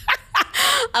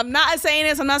 I'm not saying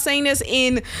this. I'm not saying this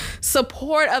in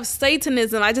support of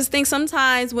Satanism. I just think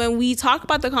sometimes when we talk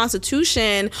about the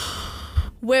Constitution,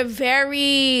 we're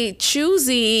very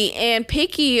choosy and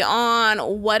picky on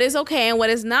what is okay and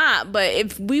what is not. But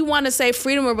if we want to say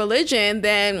freedom of religion,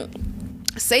 then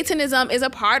Satanism is a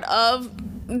part of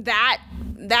that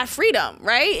freedom,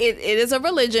 right? It is a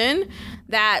religion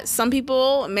that some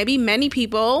people, maybe many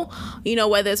people, you know,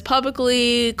 whether it's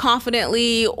publicly,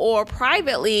 confidently, or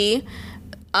privately,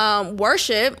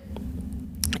 worship.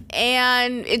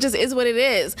 And it just is what it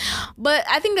is. But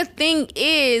I think the thing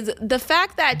is, the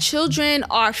fact that children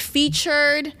are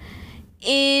featured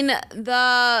in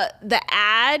the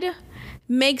ad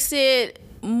makes it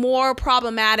more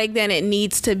problematic than it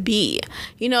needs to be.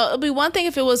 You know, it'll be one thing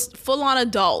if it was full-on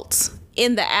adults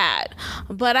in the ad,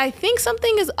 but I think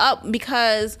something is up,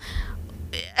 because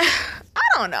I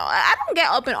don't know. I don't get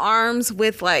up in arms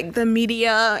with like the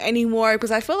media anymore,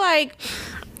 because I feel like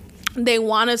they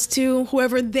want us to,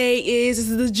 whoever they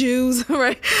is the Jews,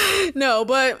 right? No,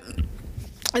 but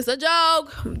it's a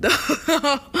joke.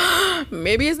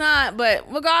 Maybe it's not, but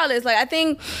regardless, like, I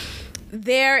think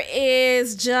there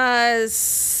is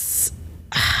just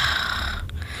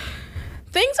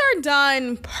things are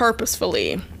done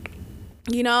purposefully,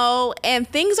 you know, and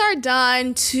things are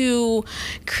done to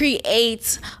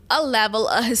create a level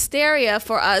of hysteria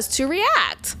for us to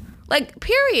react. Like,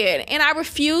 period. And I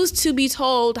refuse to be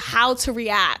told how to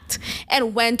react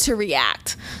and when to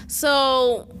react.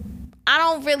 So I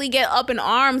don't really get up in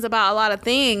arms about a lot of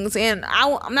things. And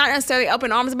I'm not necessarily up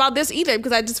in arms about this either,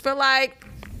 because I just feel like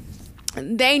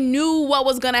they knew what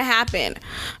was going to happen,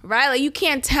 right? Like, you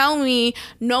can't tell me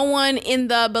no one in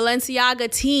the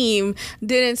Balenciaga team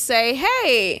didn't say,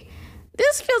 hey,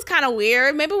 this feels kind of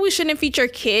weird. Maybe we shouldn't feature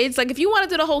kids. Like, if you want to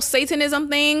do the whole Satanism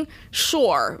thing,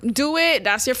 sure, do it.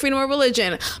 That's your freedom of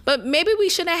religion. But maybe we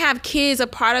shouldn't have kids a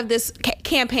part of this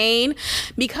campaign,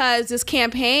 because this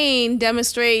campaign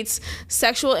demonstrates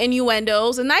sexual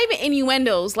innuendos, and not even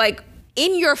innuendos, like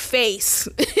in your face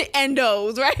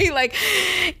endos, right? Like,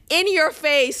 in your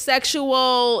face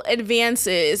sexual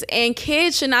advances, and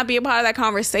kids should not be a part of that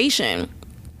conversation.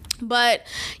 But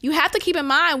you have to keep in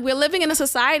mind, we're living in a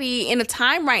society, in a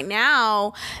time right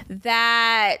now,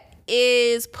 that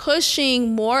is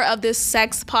pushing more of this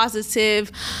sex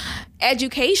positive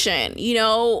education,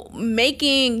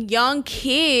 making young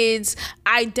kids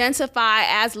identify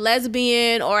as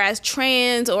lesbian or as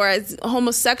trans or as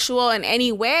homosexual in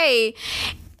any way.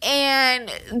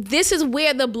 And this is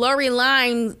where the blurry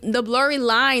lines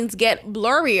get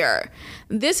blurrier.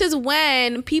 This is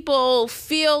when people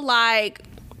feel like,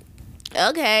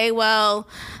 okay, well,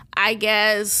 I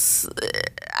guess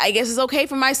it's okay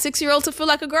for my 6-year-old to feel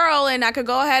like a girl, and I could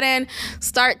go ahead and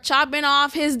start chopping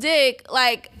off his dick.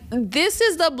 Like, this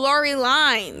is the blurry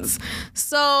lines.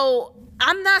 So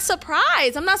I'm not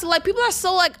surprised. People are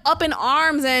so like up in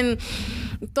arms and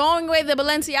throwing away the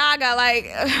Balenciaga.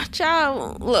 Like,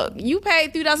 child, look, you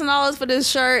paid $3,000 for this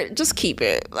shirt. Just keep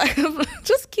it. Like,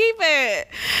 just keep it.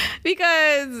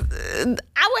 Because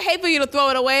I would hate for you to throw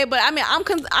it away. But I mean,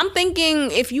 I'm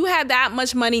thinking if you had that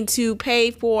much money to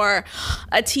pay for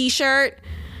a t-shirt,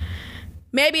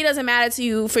 maybe it doesn't matter to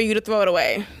you for you to throw it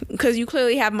away because you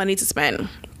clearly have money to spend.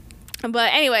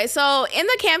 But anyway, so in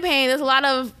the campaign, there's a lot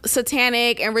of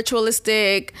satanic and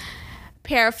ritualistic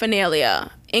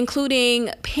paraphernalia, including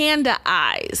panda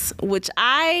eyes, which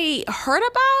I heard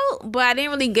about, but I didn't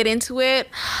really get into it.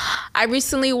 I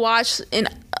recently watched an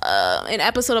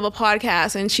episode of a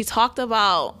podcast, and she talked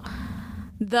about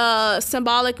the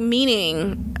symbolic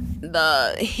meaning,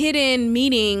 the hidden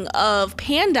meaning of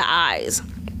panda eyes.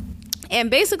 And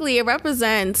basically it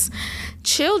represents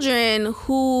children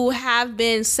who have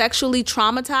been sexually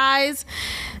traumatized.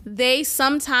 They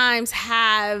sometimes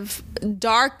have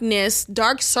dark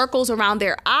circles around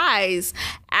their eyes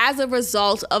as a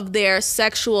result of their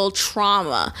sexual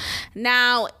trauma.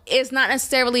 Now, it's not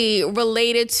necessarily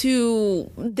related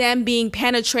to them being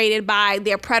penetrated by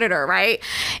their predator, right?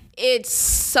 It's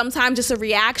sometimes just a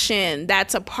reaction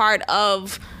that's a part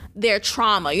of their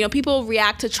trauma. People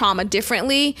react to trauma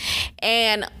differently,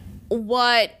 and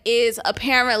what is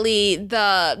apparently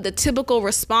the typical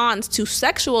response to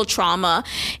sexual trauma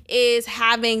is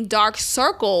having dark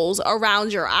circles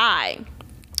around your eye.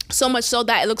 So much so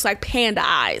that it looks like panda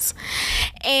eyes.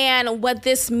 And what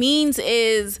this means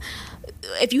is,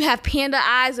 if you have panda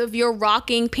eyes, if you're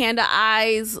rocking panda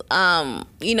eyes,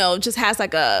 just has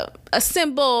like a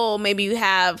symbol, maybe you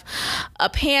have a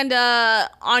panda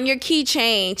on your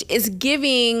keychain, it's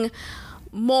giving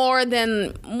more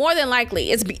than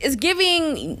likely, it's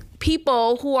giving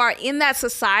people who are in that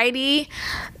society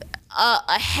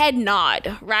a head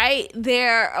nod, right?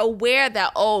 They're aware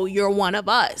that, oh, you're one of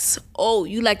us. Oh,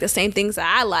 you like the same things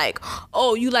that I like.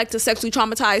 Oh, you like to sexually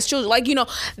traumatize children. Like,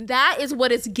 that is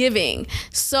what it's giving.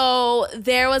 So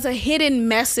there is a hidden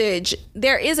message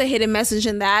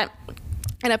in that.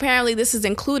 And apparently this is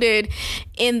included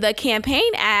in the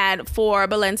campaign ad for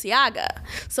Balenciaga.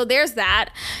 So there's that.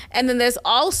 And then there's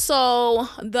also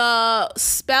the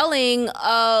spelling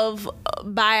of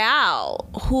Baal,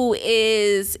 who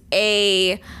is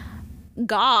a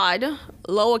god,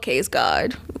 lowercase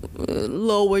god,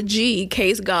 lower G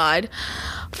case god,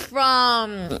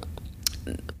 from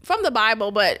the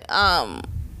Bible, but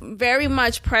very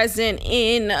much present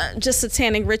in just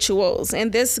satanic rituals.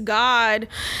 And this god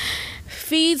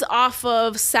feeds off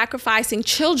of sacrificing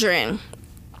children,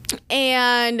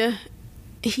 and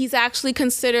he's actually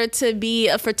considered to be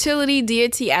a fertility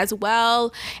deity as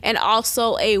well, and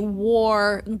also a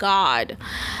war god.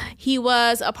 He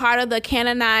was a part of the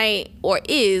Canaanite, or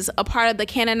is a part of the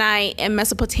Canaanite and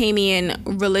Mesopotamian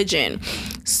religion.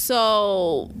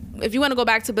 So if you want to go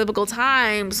back to biblical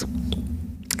times,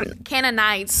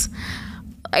 Canaanites,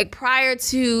 like prior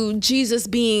to Jesus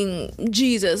being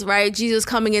Jesus, right? Jesus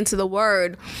coming into the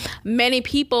world, many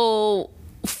people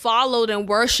followed and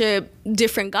worshiped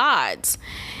different gods.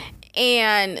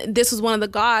 And this was one of the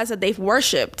gods that they've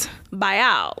worshipped,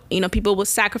 Baal. People would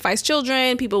sacrifice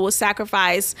children, people would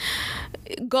sacrifice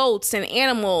goats and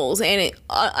animals. And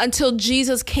until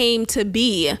Jesus came to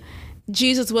be,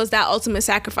 Jesus was that ultimate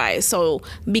sacrifice. So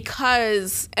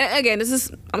because, again,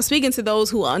 I'm speaking to those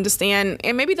who understand,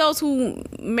 and maybe those who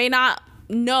may not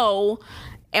know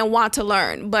and want to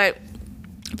learn. But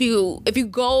if you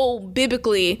go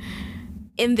biblically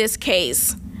in this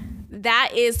case,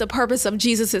 that is the purpose of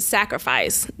Jesus'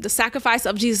 sacrifice. The sacrifice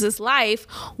of Jesus' life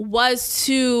was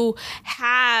to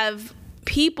have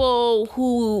people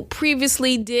who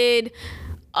previously did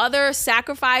other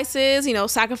sacrifices,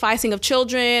 sacrificing of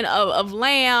children, of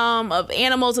lamb, of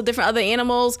animals, of different other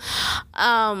animals,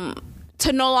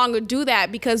 to no longer do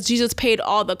that because Jesus paid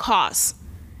all the costs.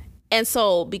 And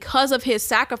so because of his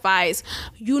sacrifice,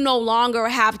 you no longer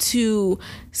have to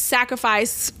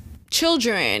sacrifice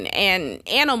children and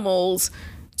animals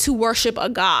to worship a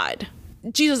god.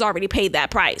 Jesus already paid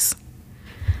that price.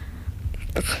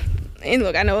 And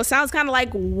look, I know it sounds kind of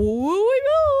like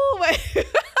woo-woo, but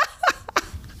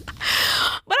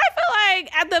But I feel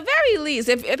like at the very least,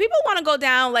 if people want to go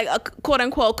down like a quote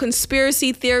unquote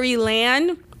conspiracy theory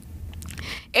land,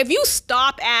 if you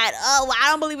stop at, oh, I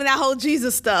don't believe in that whole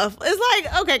Jesus stuff, it's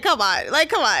like, okay, come on.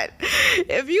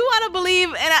 If you want to believe,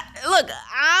 and I love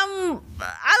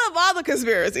all the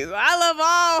conspiracies. I love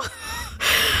all,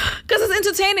 because it's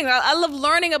entertaining. I love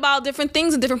learning about different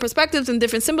things and different perspectives and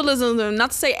different symbolisms. And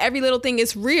not to say every little thing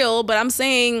is real, but I'm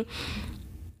saying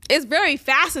it's very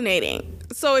fascinating.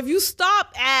 So if you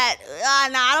stop at,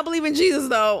 nah, I don't believe in Jesus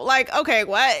though. Like, okay,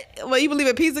 what? Well, you believe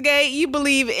in Pizzagate? You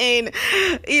believe in,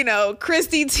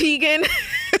 Chrissy Teigen,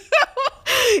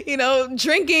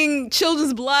 drinking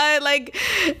children's blood? Like,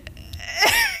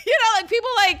 like people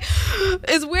like,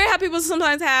 it's weird how people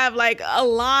sometimes have like a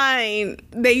line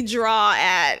they draw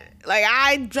at. Like,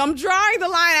 I'm drawing the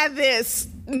line at this,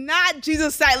 not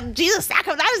Jesus sacrifice.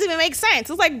 That doesn't even make sense.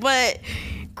 It's like, but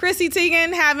Chrissy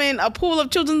Teigen having a pool of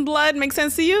children's blood makes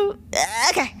sense to you?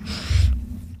 Okay.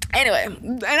 Anyway,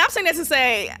 and I'm saying that to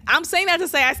say I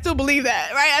still believe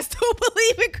that, right? I still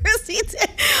believe in Chrissy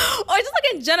Teigen. Or just like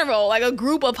in general, like a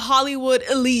group of Hollywood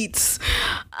elites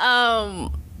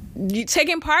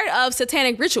taking part of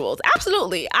satanic rituals.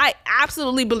 Absolutely. I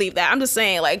absolutely believe that. I'm just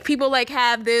saying, like, people like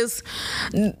have this,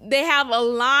 they have a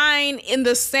line in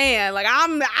the sand. Like, I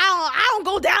don't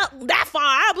go down that far.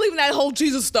 I don't believe in that whole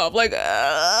Jesus stuff. Like,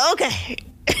 okay.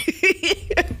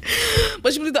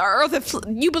 But you believe the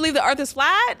earth is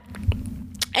flat?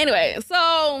 Anyway,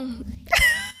 so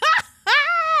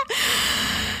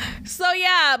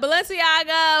yeah,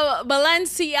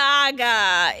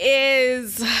 Balenciaga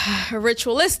is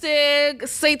ritualistic,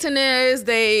 Satanist.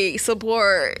 They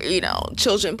support,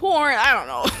 children porn. I don't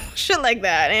know, shit like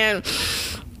that. And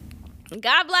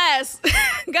God bless.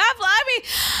 I mean,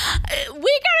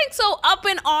 we getting so up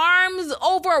in arms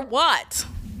over what?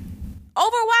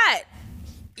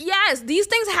 Yes, these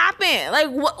things happen. Like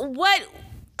what?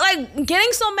 Like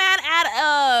getting so mad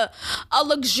at a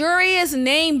luxurious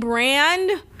name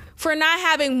brand for not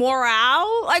having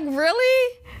morale? Like,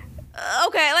 really?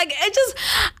 Okay, like,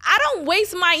 I don't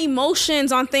waste my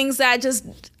emotions on things that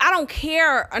I don't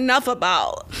care enough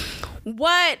about.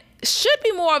 What should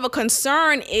be more of a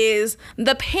concern is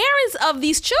the parents of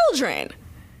these children.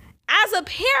 As a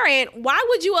parent, why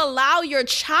would you allow your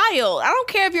child, I don't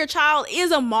care if your child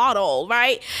is a model,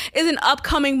 right? Is an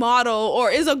upcoming model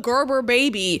or is a Gerber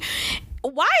baby.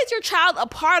 Why is your child a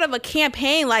part of a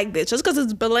campaign like this? Just because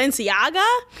it's Balenciaga?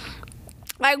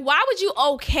 Like, why would you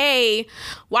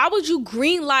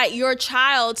greenlight your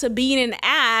child to be in an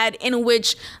ad in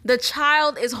which the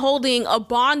child is holding a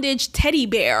bondage teddy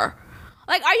bear?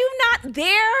 Like, are you not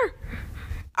there?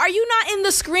 Are you not in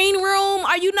the screen room?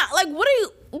 Are you not, like, where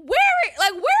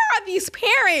are these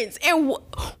parents? And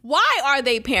why are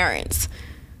they parents?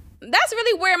 That's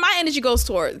really where my energy goes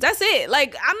towards. That's it.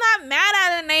 Like, I'm not mad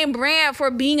at a name brand for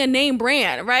being a name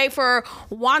brand, right? For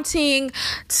wanting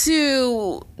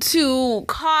to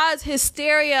cause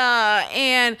hysteria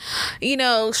and,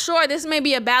 sure, this may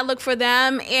be a bad look for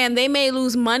them and they may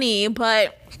lose money,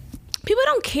 but people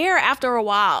don't care after a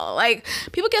while. Like,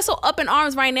 people get so up in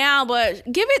arms right now, but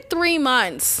give it 3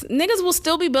 months. Niggas will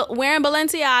still be wearing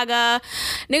Balenciaga.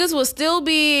 Niggas will still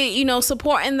be,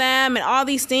 supporting them and all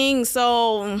these things.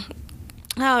 So,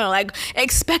 I don't know, like,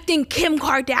 expecting Kim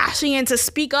Kardashian to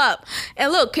speak up.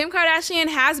 And look, Kim Kardashian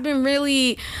has been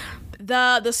really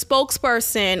the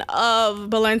spokesperson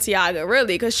of Balenciaga,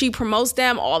 really, because she promotes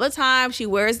them all the time. She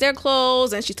wears their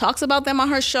clothes and she talks about them on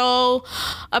her show,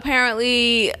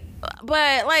 apparently.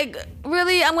 But, like,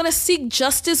 really, I'm gonna seek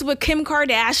justice with Kim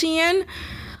Kardashian?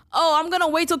 Oh, I'm gonna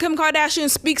wait till Kim Kardashian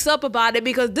speaks up about it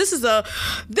because this is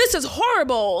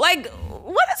horrible. Like,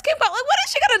 what is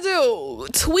she gonna do?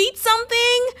 Tweet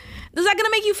something? Is that gonna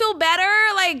make you feel better?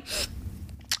 Like,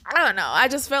 I don't know. I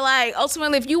just feel like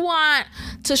ultimately, if you want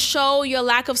to show your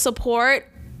lack of support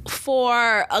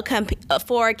for a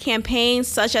campaign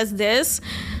such as this,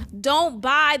 don't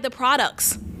buy the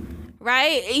products.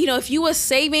 Right? If you were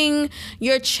saving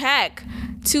your check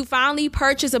to finally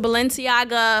purchase a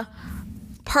Balenciaga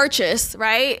purchase,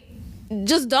 right?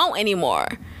 Just don't anymore.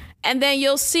 And then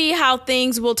you'll see how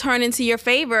things will turn into your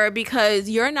favor because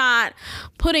you're not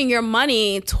putting your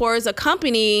money towards a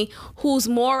company whose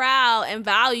morale and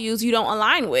values you don't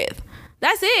align with.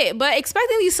 That's it. But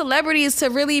expecting these celebrities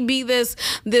to really be this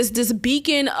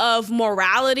beacon of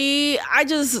morality,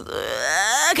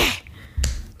 okay.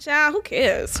 Child, who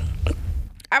cares?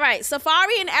 All right,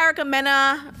 Safari and Erica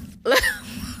Mena.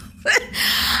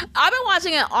 I've been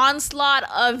watching an onslaught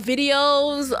of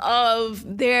videos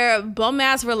of their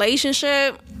bum-ass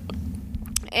relationship.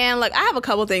 And, like, I have a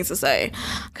couple things to say.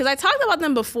 Because I talked about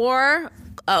them before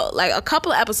like a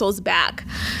couple of episodes back.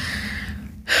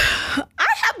 I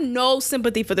have no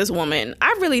sympathy for this woman.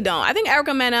 I really don't. I think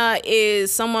Erica Mena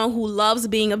is someone who loves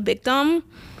being a victim.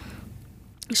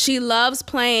 She loves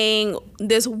playing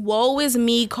this woe is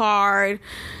me card.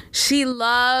 She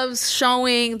loves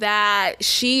showing that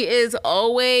she is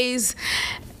always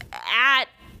at,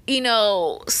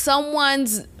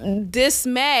 someone's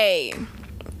dismay.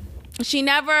 She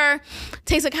never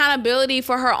takes accountability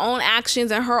for her own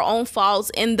actions and her own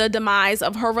faults in the demise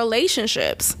of her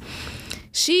relationships.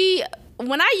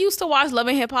 When I used to watch Love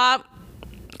and Hip Hop,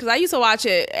 because I used to watch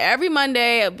it every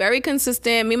Monday, very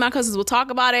consistent. Me and my cousins will talk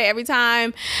about it every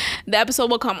time the episode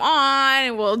will come on,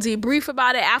 and we'll debrief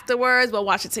about it afterwards. We'll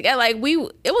watch it together. Like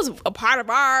it was a part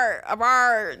of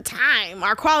our time,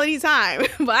 our quality time.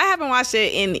 But I haven't watched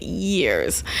it in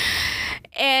years.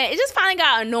 And it just finally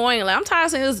got annoying. Like I'm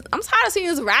tired of seeing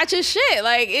this ratchet shit.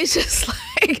 Like it's just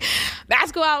like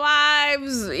Basketball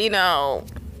Wives,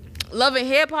 Love and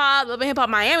Hip Hop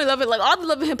Miami, Love It, like all the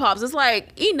Love and Hip Hops. It's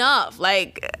like enough.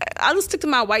 Like I'll just stick to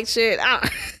my white shit. Is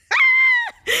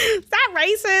that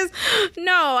racist?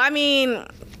 No, I mean,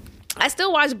 I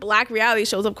still watch black reality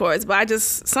shows, of course, but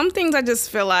some things I just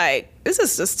feel like this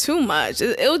is just too much.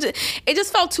 It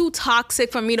just felt too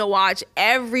toxic for me to watch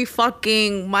every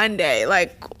fucking Monday.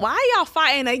 Like, why are y'all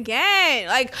fighting again?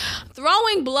 Like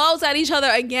throwing blows at each other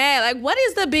again. Like, what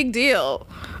is the big deal?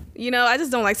 I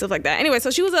just don't like stuff like that. Anyway,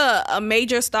 so she was a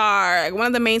major star, like one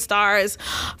of the main stars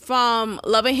from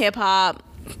Love and Hip Hop.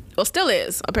 Well, still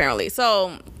is, apparently.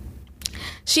 So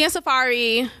she and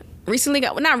Safaree they recently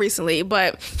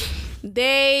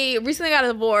got a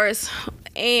divorce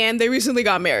and they recently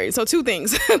got married. So two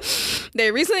things.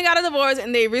 They recently got a divorce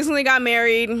and they recently got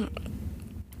married.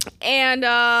 And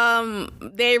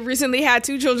they recently had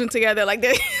 2 children together. Like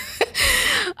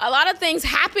a lot of things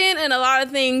happened and a lot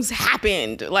of things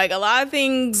happened. Like a lot of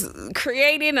things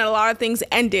created and a lot of things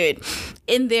ended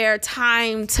in their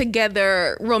time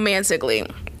together romantically.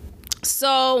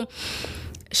 So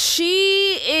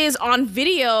she is on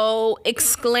video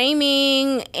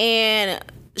exclaiming and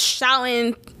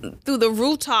shouting through the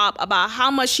rooftop about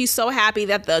how much she's so happy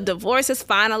that the divorce is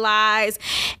finalized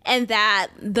and that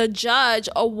the judge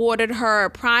awarded her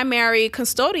primary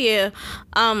custodial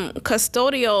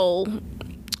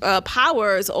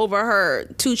powers over her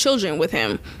 2 children with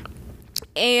him.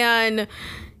 And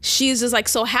she's just like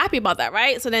so happy about that,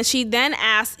 right? So then she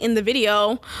asked in the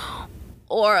video,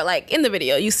 or like in the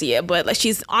video you see it, but like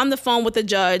she's on the phone with the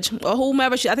judge or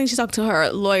whomever. I think she's talking to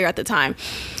her lawyer at the time.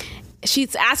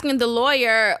 She's asking the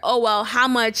lawyer, oh, well, how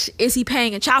much is he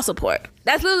paying in child support?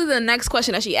 That's literally the next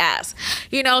question that she asked.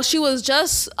 She was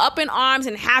just up in arms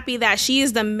and happy that she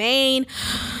is the main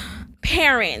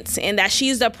parent and that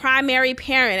she's the primary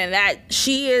parent and that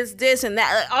she is this and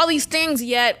that, like, all these things.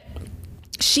 Yet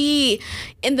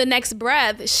in the next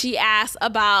breath, she asked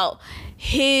about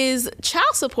his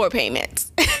child support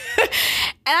payments. And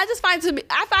I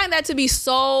find that to be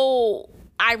so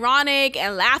ironic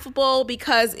and laughable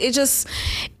because it's just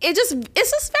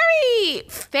very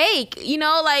fake,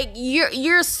 like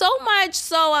you're so much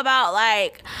so about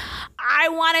like, I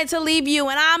wanted to leave you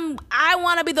and I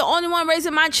want to be the only one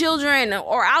raising my children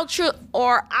or our children,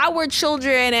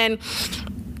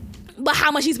 but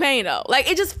how much he's paying though? Like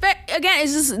it's just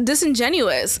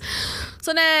disingenuous.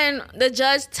 So then the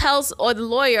judge the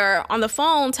lawyer on the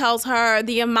phone tells her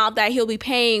the amount that he'll be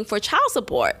paying for child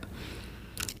support.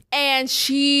 And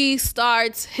she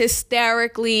starts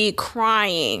hysterically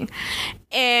crying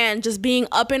and just being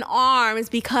up in arms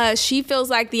because she feels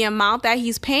like the amount that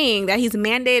he's paying, that he's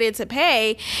mandated to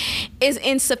pay, is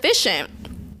insufficient.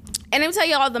 And let me tell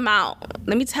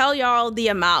y'all the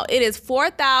amount. It is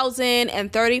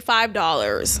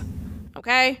 $4,035.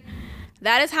 Okay?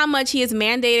 That is how much he is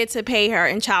mandated to pay her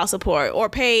in child support, or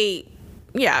pay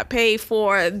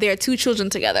for their 2 children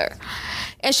together.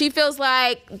 And she feels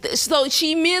like, so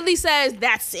she immediately says,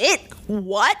 that's it?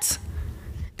 What?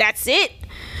 That's it?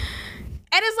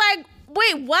 And it's like,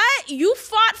 wait, what? You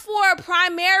fought for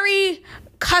primary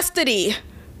custody. You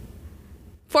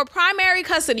fought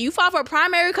for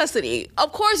primary custody.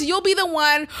 Of course, you'll be the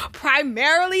one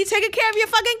primarily taking care of your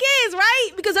fucking kids,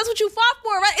 right? Because that's what you fought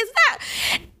for, right? Is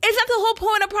that the whole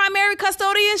point of primary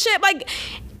custodianship? Like,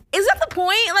 is that the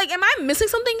point? Like, am I missing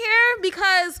something here?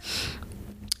 Because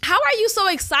how are you so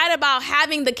excited about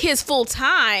having the kids full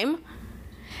time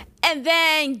and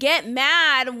then get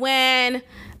mad when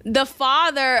the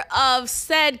father of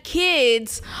said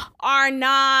kids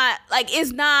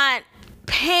is not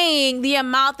paying the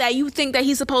amount that you think that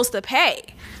he's supposed to pay?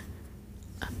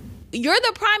 You're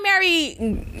the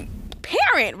primary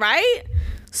parent, right?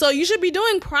 So you should be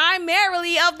doing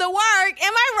primarily of the work.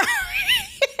 Am I right?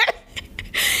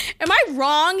 Am I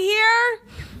wrong here?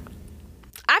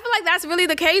 I feel like that's really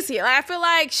the case here. Like, I feel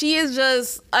like she is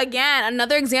just, again,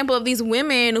 another example of these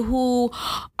women who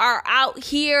are out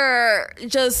here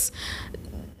just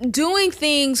doing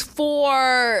things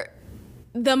for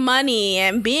the money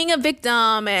and being a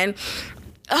victim and,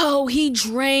 oh, he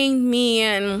drained me.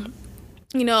 And,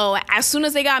 you know, as soon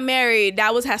as they got married,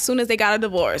 that was as soon as they got a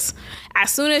divorce. As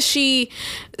soon as she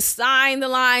signed the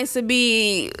lines to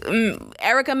be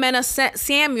Erica Mena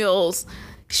Samuels,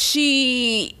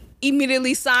 she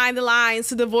immediately signed the lines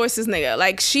to divorce this nigga.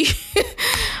 Like, she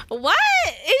what?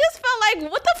 It just felt like,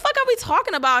 what the fuck are we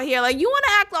talking about here? Like, you want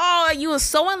to act all like you were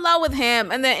so in love with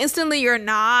him, and then instantly you're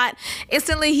not.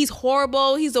 Instantly he's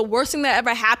horrible. He's the worst thing that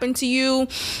ever happened to you.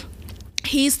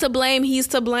 He's to blame.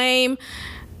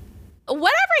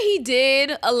 Whatever he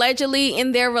did allegedly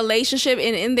in their relationship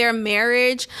and in their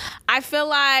marriage, I feel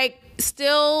like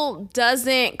still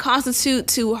doesn't constitute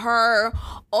to her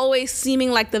always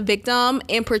seeming like the victim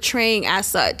and portraying as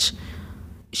such.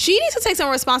 She needs to take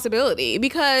some responsibility,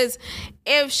 because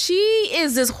if she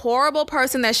is this horrible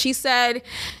person that she says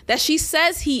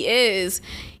he is,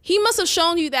 he must have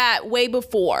shown you that way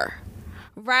before,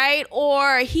 right?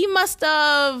 Or he must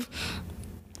have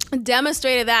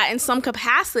demonstrated that in some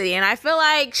capacity. And I feel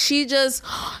like she's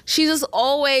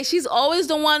always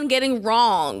the one getting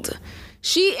wronged.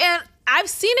 And I've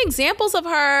seen examples of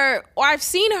her, or I've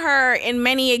seen her in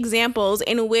many examples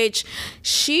in which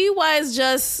she was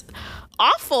just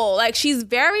awful. Like, she's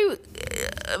very,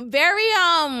 very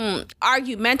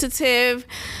argumentative.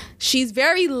 She's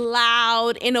very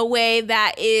loud in a way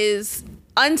that is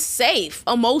unsafe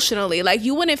emotionally. Like,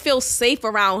 you wouldn't feel safe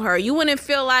around her. You wouldn't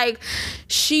feel like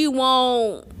she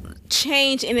won't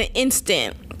change in an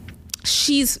instant.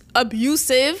 She's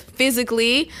abusive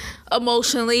physically,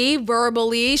 emotionally,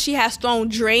 verbally. She has thrown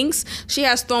drinks. She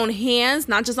has thrown hands,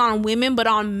 not just on women, but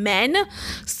on men.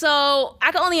 So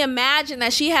I can only imagine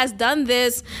that she has done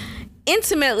this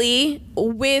intimately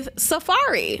with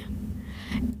Safaree.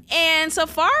 And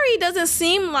Safaree doesn't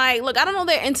seem like, look, I don't know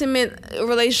their intimate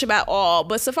relationship at all,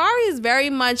 but Safaree is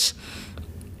very much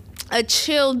a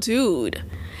chill dude.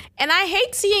 And I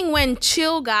hate seeing when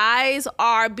chill guys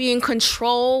are being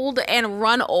controlled and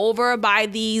run over by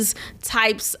these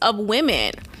types of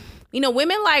women. You know,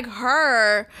 women like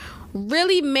her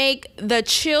really make the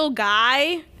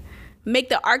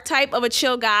archetype of a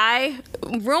chill guy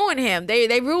ruin him.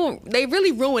 They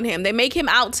really ruin him. They make him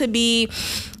out to be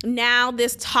now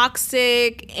this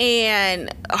toxic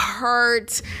and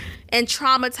hurt and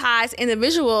traumatized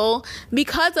individual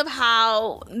because of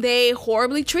how they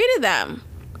horribly treated them.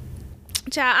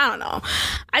 Child, I don't know.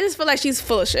 I just feel like she's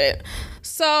full of shit.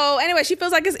 So anyway, she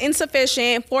feels like it's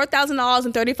insufficient.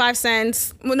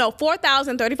 $4,035. Well, no,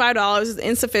 $4,035 is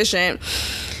insufficient.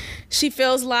 She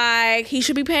feels like he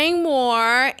should be paying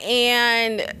more,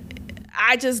 and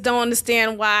I just don't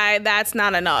understand why that's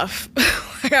not enough.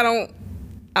 Like, I don't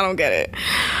get it.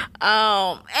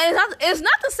 And it's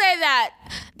not to say that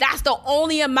that's the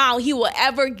only amount he will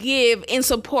ever give in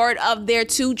support of their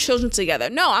two children together.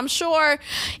 No, I'm sure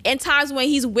in times when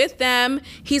he's with them,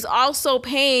 he's also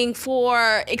paying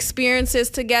for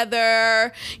experiences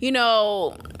together, you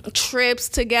know, trips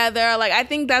together. Like, I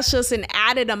think that's just an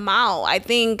added amount. I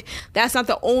think that's not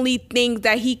the only thing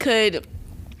that he could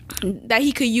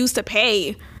use to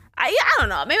pay. I don't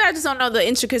know. Maybe I just don't know the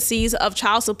intricacies of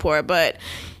child support, but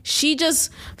she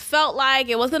just felt like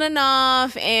it wasn't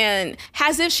enough, and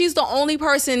as if she's the only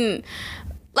person,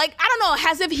 like, I don't know,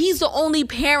 as if he's the only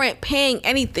parent paying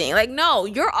anything. Like, no,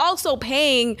 you're also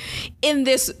paying in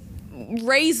this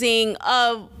raising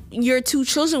of your two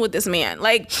children with this man.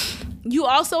 Like, you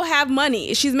also have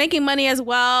money. She's making money as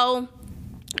well.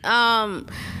 Both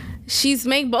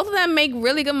of them make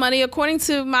really good money. According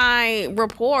to my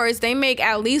reports, they make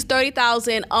at least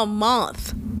 $30,000 a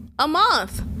month.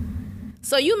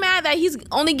 So you mad that he's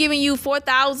only giving you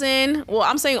 $4,000? Well,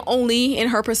 I'm saying only in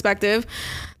her perspective,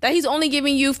 that he's only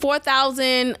giving you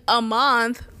 $4,000 a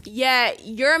month, yet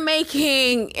you're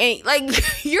making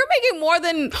more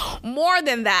than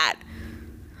that.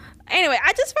 Anyway,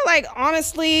 I just feel like,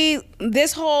 honestly,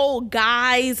 this whole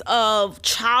guise of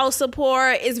child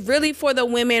support is really for the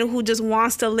women who just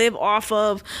wants to live off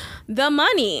of the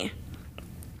money.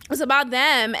 It's about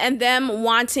them and them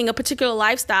wanting a particular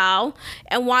lifestyle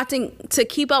and wanting to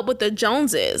keep up with the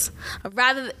Joneses,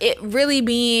 rather than it really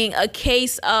being a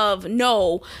case of,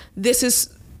 no, this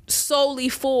is solely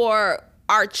for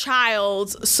our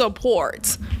child's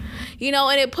support.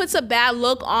 and it puts a bad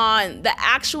look on the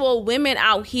actual women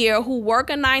out here who work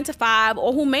a 9-to-5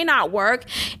 or who may not work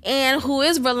and who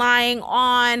is relying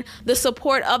on the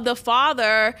support of the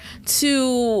father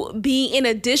to be in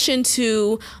addition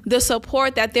to the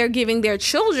support that they're giving their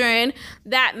children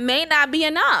that may not be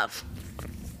enough.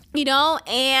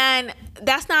 And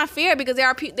that's not fair, because there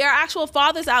are actual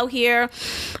fathers out here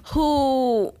there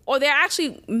are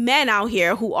actually men out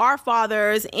here who are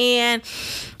fathers and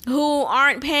who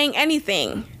aren't paying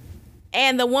anything.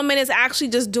 And the woman is actually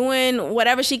just doing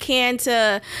whatever she can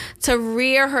to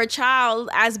rear her child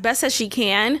as best as she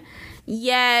can.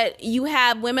 Yet you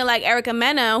have women like Erica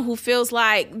Mena who feels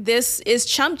like this is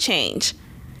chump change.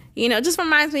 It just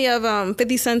reminds me of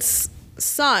 50 Cent's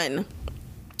son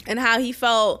and how he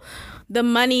felt the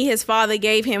money his father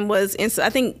gave him was, I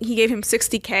think he gave him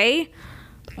 $60K.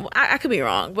 I could be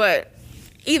wrong, but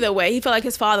either way, he felt like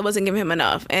his father wasn't giving him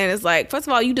enough. And it's like, first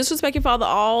of all, you disrespect your father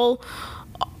all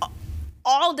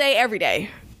day, every day,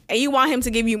 and you want him to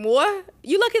give you more?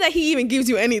 You're lucky that he even gives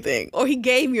you anything, or he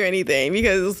gave you anything,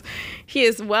 because he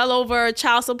is well over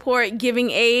child support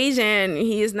giving age and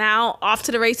he is now off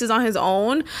to the races on his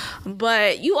own.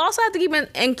 But you also have to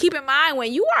keep in mind,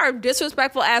 when you are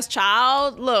disrespectful as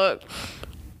child, look,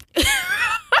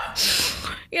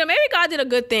 maybe God did a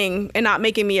good thing in not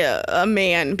making me a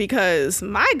man, because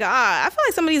my God, I feel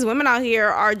like some of these women out here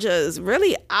are just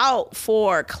really out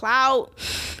for clout,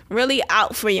 really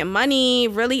out for your money,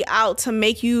 really out to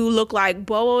make you look like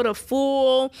Bobo the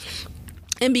Fool.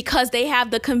 And because they have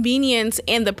the convenience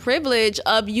and the privilege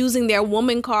of using their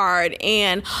woman card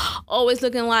and always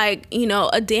looking like,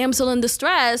 a damsel in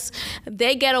distress,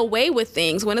 they get away with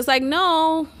things. When it's like,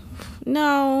 no.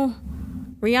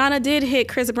 Rihanna did hit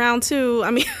Chris Brown too.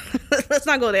 I mean, let's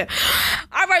not go there.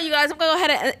 All right, you guys, I'm going to go ahead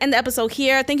and end the episode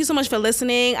here. Thank you so much for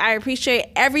listening. I appreciate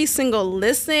every single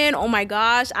listen. Oh my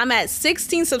gosh, I'm at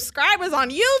 16 subscribers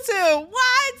on YouTube.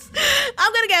 What?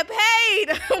 I'm going to get paid.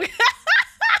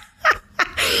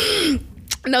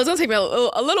 No, it's going to take me a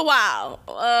little while.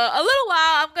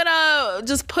 I'm going to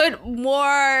just put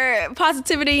more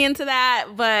positivity into that.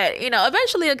 But,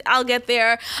 eventually I'll get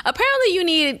there. Apparently you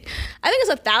need, I think it's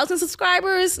 1,000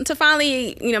 subscribers to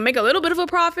finally, make a little bit of a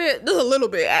profit. Just a little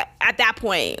bit at that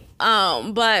point.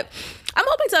 But I'm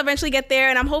hoping to eventually get there.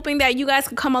 And I'm hoping that you guys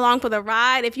can come along for the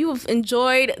ride. If you've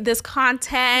enjoyed this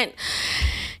content,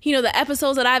 the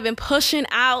episodes that I've been pushing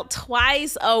out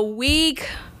twice a week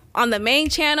on the main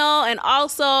channel, and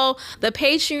also the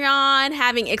Patreon,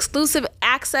 having exclusive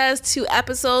access to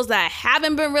episodes that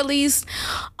haven't been released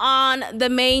on the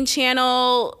main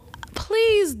channel,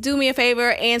 please do me a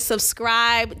favor and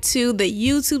subscribe to the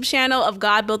YouTube channel of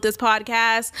God Built This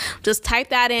Podcast. Just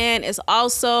type that in. It's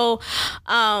also,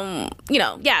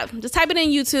 just type it in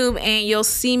YouTube and you'll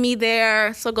see me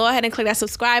there. So go ahead and click that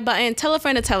subscribe button. Tell a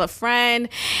friend to tell a friend.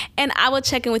 And I will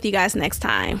check in with you guys next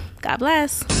time. God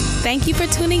bless. Thank you for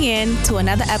tuning in to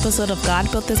another episode of God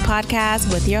Built This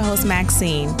Podcast with your host,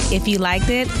 Maxine. If you liked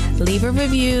it, leave a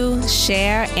review,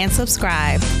 share, and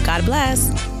subscribe. God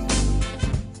bless.